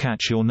didn't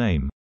catch your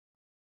name.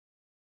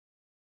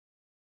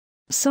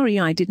 Sorry,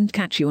 I didn't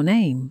catch your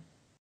name.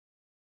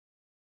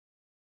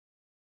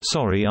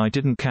 Sorry, I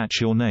didn't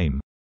catch your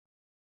name.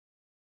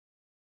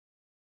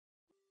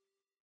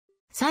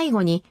 最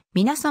後に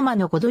皆様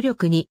のご努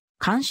力に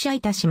感謝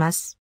いたしま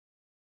す。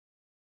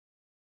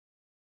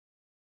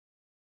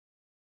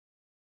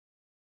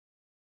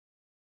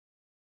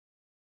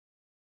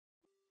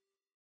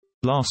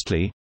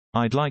Lastly,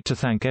 I'd like to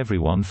thank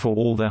everyone for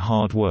all their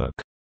hard work.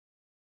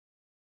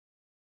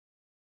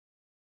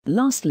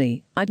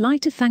 Lastly, I'd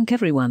like to thank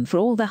everyone for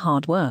all their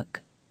hard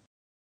work.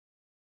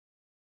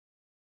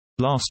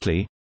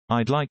 Lastly,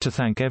 I'd like to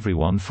thank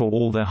everyone for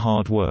all their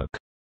hard work.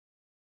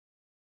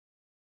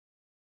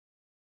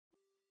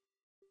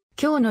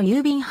 今日の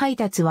郵便配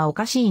達はお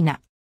かしい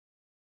な。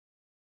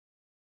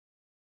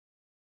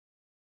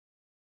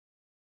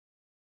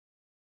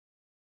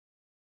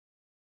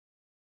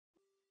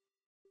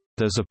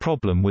There's a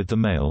problem with the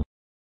mail.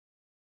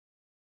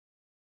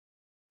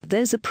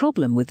 There's a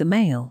problem with the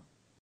mail.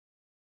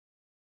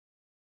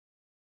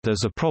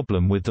 There's a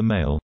problem with the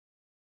mail.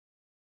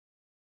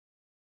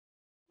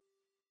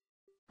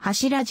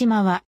 柱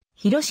島は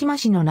広島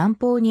市の南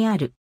方にあ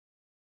る。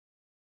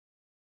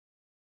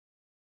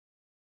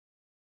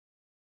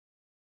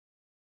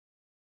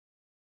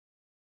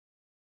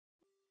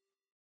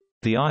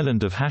The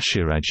island of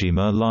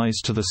Hashirajima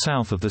lies to the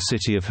south of the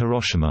city of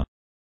Hiroshima.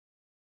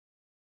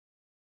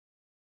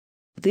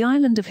 The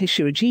island of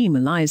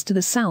Hashirajima lies to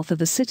the south of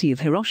the city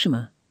of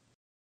Hiroshima.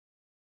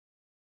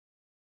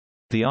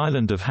 The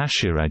island of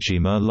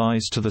Hashirajima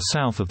lies to the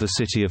south of the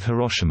city of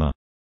Hiroshima.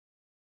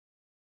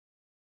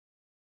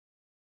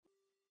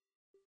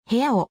 部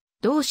屋を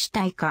どうし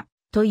たいか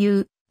とい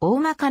う大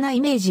まかな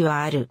イメージ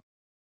はある。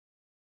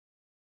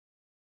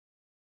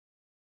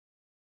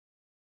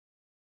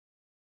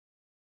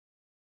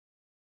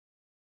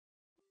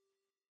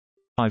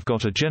I've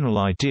got a general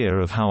idea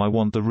of how I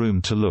want the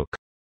room to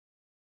look.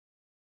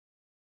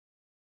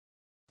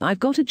 I've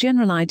got a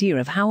general idea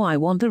of how I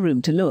want the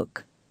room to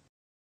look.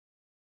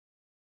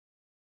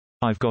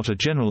 I've got a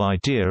general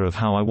idea of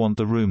how I want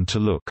the room to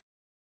look.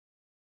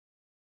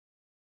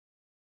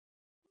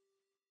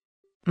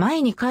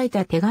 前に書い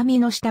た手紙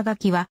の下書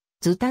きは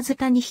ズタズ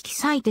タに引き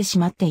裂いてし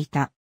まってい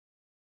た。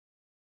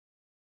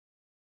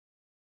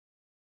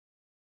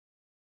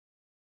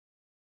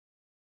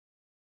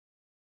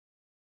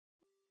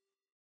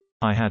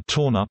I had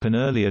torn up an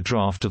earlier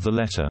draft of the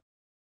letter.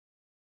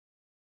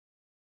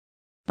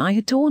 I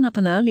had torn up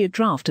an earlier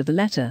draft of the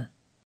letter.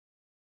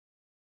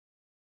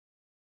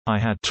 I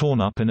had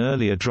torn up an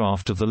earlier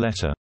draft of the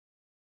letter.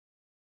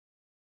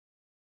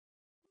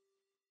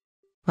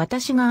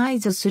 私が合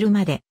図する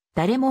まで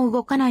誰も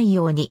動かない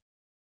ように。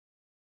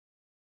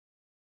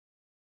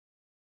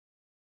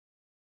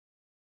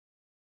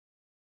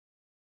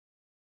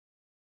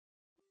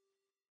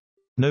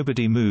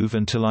Nobody move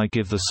until I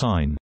give the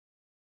sign.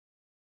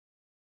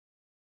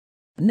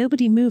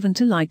 Nobody move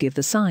until I give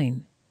the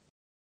sign.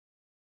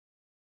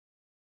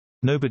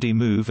 Nobody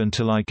move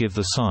until I give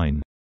the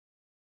sign.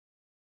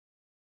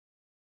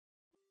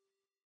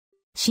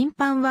 審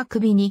判は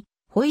首に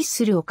ホイッ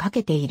スルをか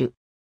けている。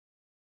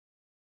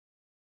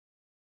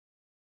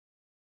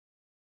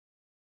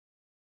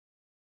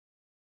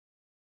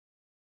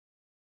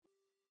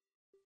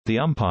The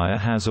umpire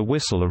has a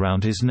whistle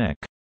around his neck.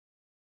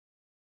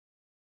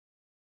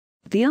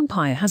 The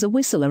umpire has a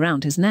whistle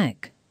around his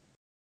neck.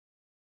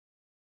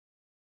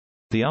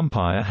 The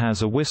umpire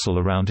has a whistle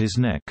around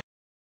his neck.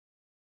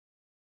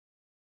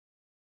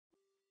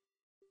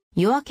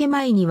 夜明け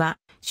前には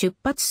出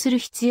発する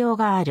必要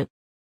がある。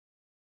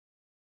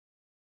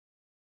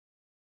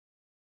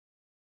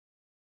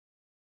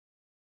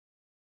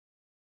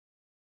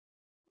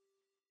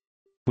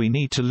We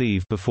need to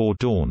leave before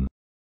dawn.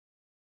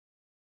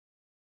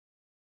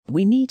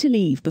 We need to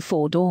leave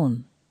before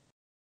dawn.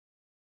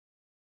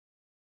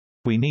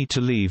 We need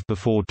to leave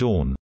before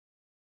dawn.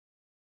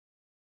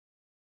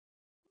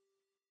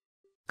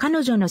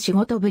 彼女の仕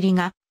事ぶり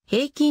が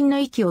平均の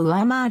域を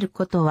上回る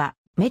ことは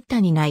めった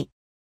にない。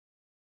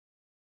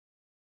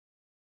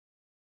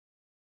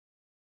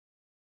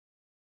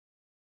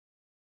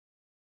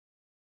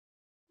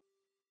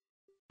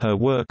Her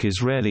work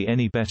is rarely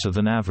any better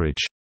than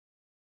average.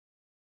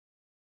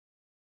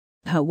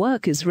 Her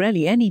work is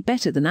rarely any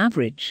better than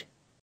average.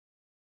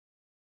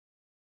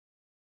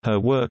 Her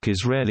work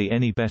is rarely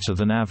any better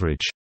than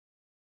average.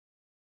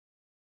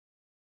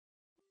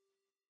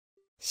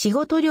 仕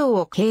事量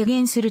を軽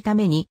減するた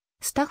めに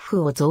スタッ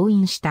フを増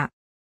員した。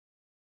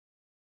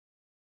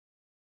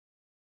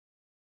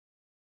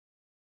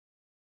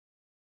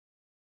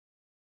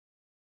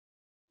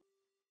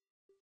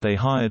They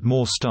hired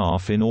more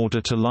staff in order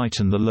to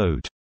lighten the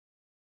load.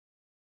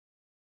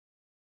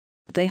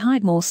 They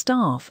hired more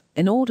staff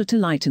in order to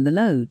lighten the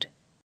load.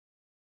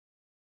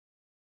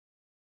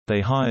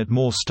 They hired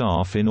more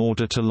staff in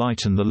order to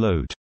lighten the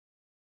load.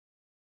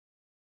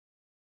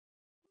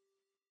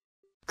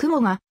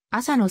 雲が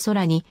朝の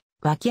空に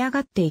湧き上が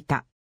ってい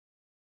た。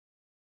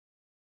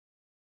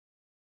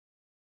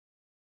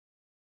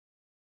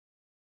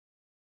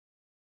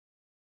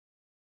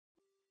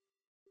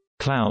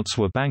Clouds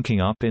were banking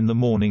up in the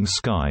morning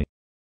sky.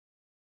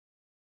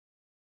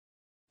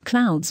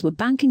 Clouds were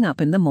banking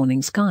up in the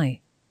morning sky.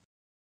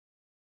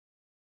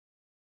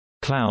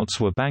 Clouds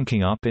were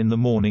banking up in the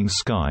morning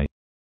sky.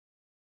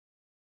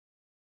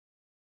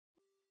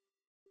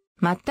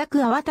 全く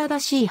慌ただ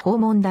しい訪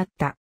問だっ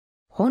た。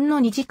ほんの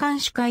2時間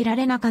しかいら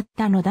れなかっ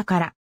たのだか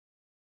ら。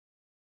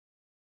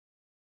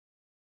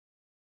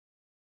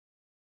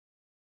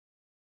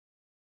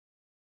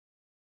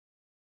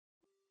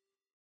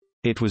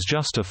It was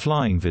just a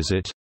flying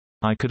visit.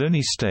 I could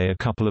only stay a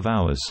couple of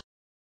hours.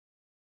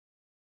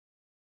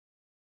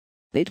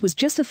 It was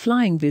just a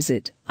flying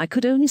visit. I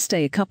could only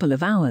stay a couple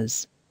of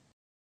hours.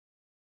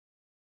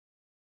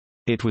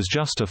 It was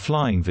just a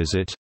flying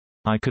visit.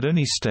 I could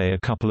only stay a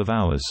couple of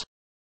hours.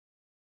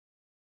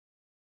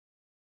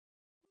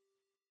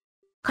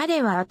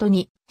 彼は後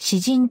に詩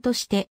人と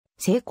して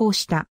成功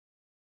した。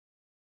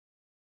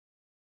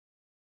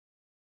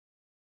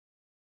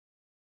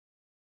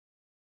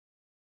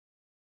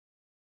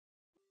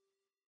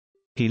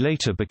He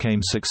later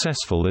became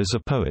successful as a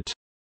poet.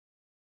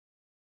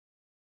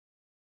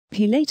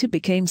 He later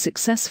became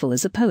successful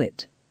as a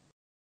poet.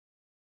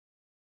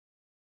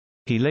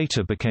 He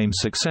later became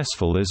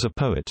successful as a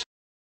poet.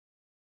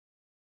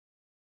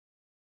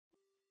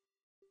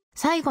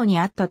 最後に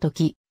会ったと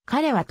き、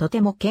彼はと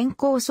ても健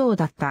康そう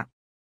だった。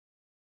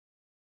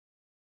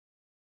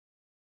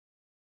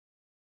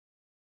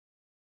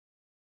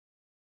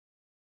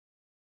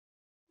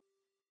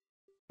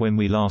When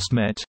we last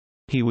met,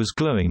 he was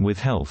glowing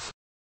with health.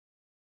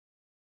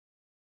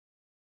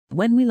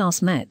 When we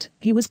last met,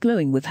 he was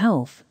glowing with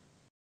health.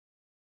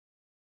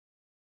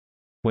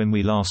 When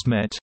we last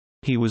met,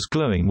 he was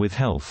glowing with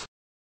health.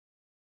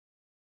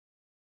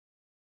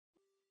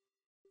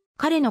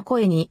 彼の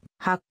声に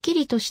はっき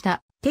りとし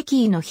た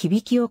敵意の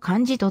響きを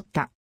感じ取っ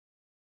た。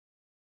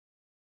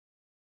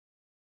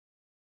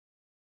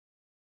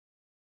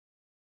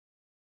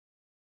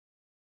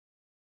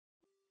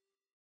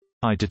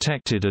I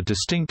detected a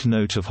distinct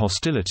note of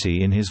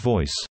hostility in his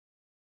voice.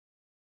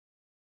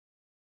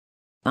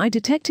 I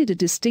detected a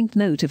distinct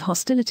note of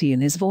hostility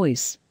in his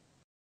voice.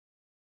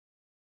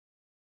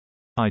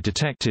 I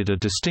detected a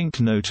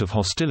distinct note of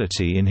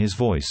hostility in his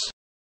voice.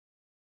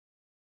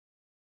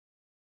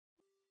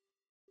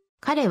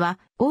 彼は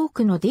多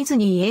くのディズ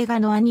ニー映画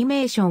のアニ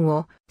メーション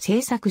を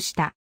制作し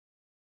た。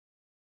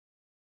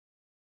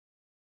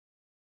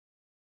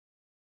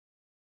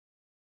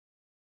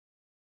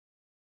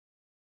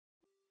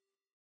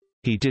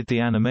He did the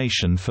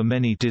animation for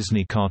many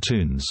Disney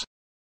cartoons.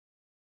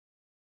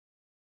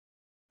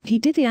 He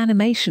did the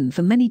animation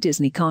for many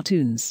Disney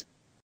cartoons.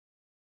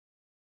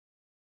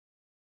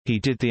 He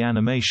did the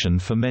animation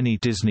for many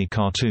Disney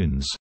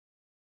cartoons.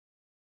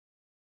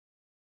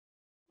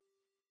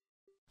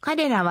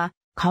 彼らは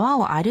川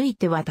を歩い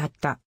て渡っ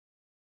た。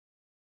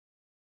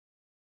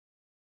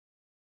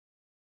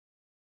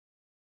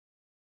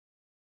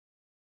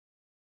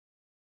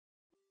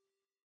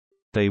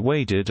They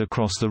waded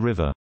across the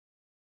river.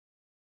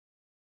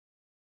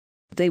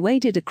 They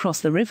waded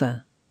across the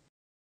river.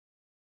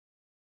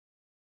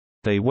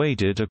 They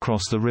waded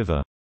across the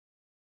river.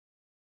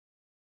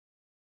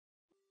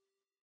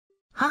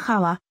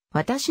 母は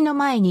私の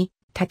前に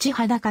立ち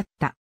はだかっ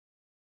た。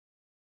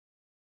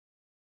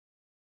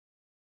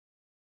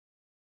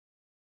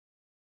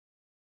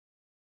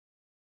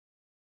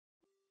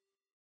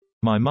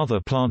My mother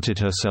planted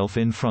herself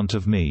in front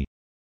of me.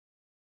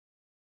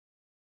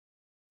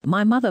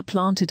 My mother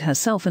planted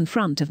herself in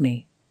front of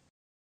me.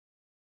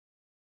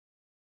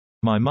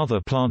 My mother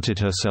planted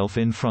herself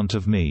in front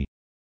of me.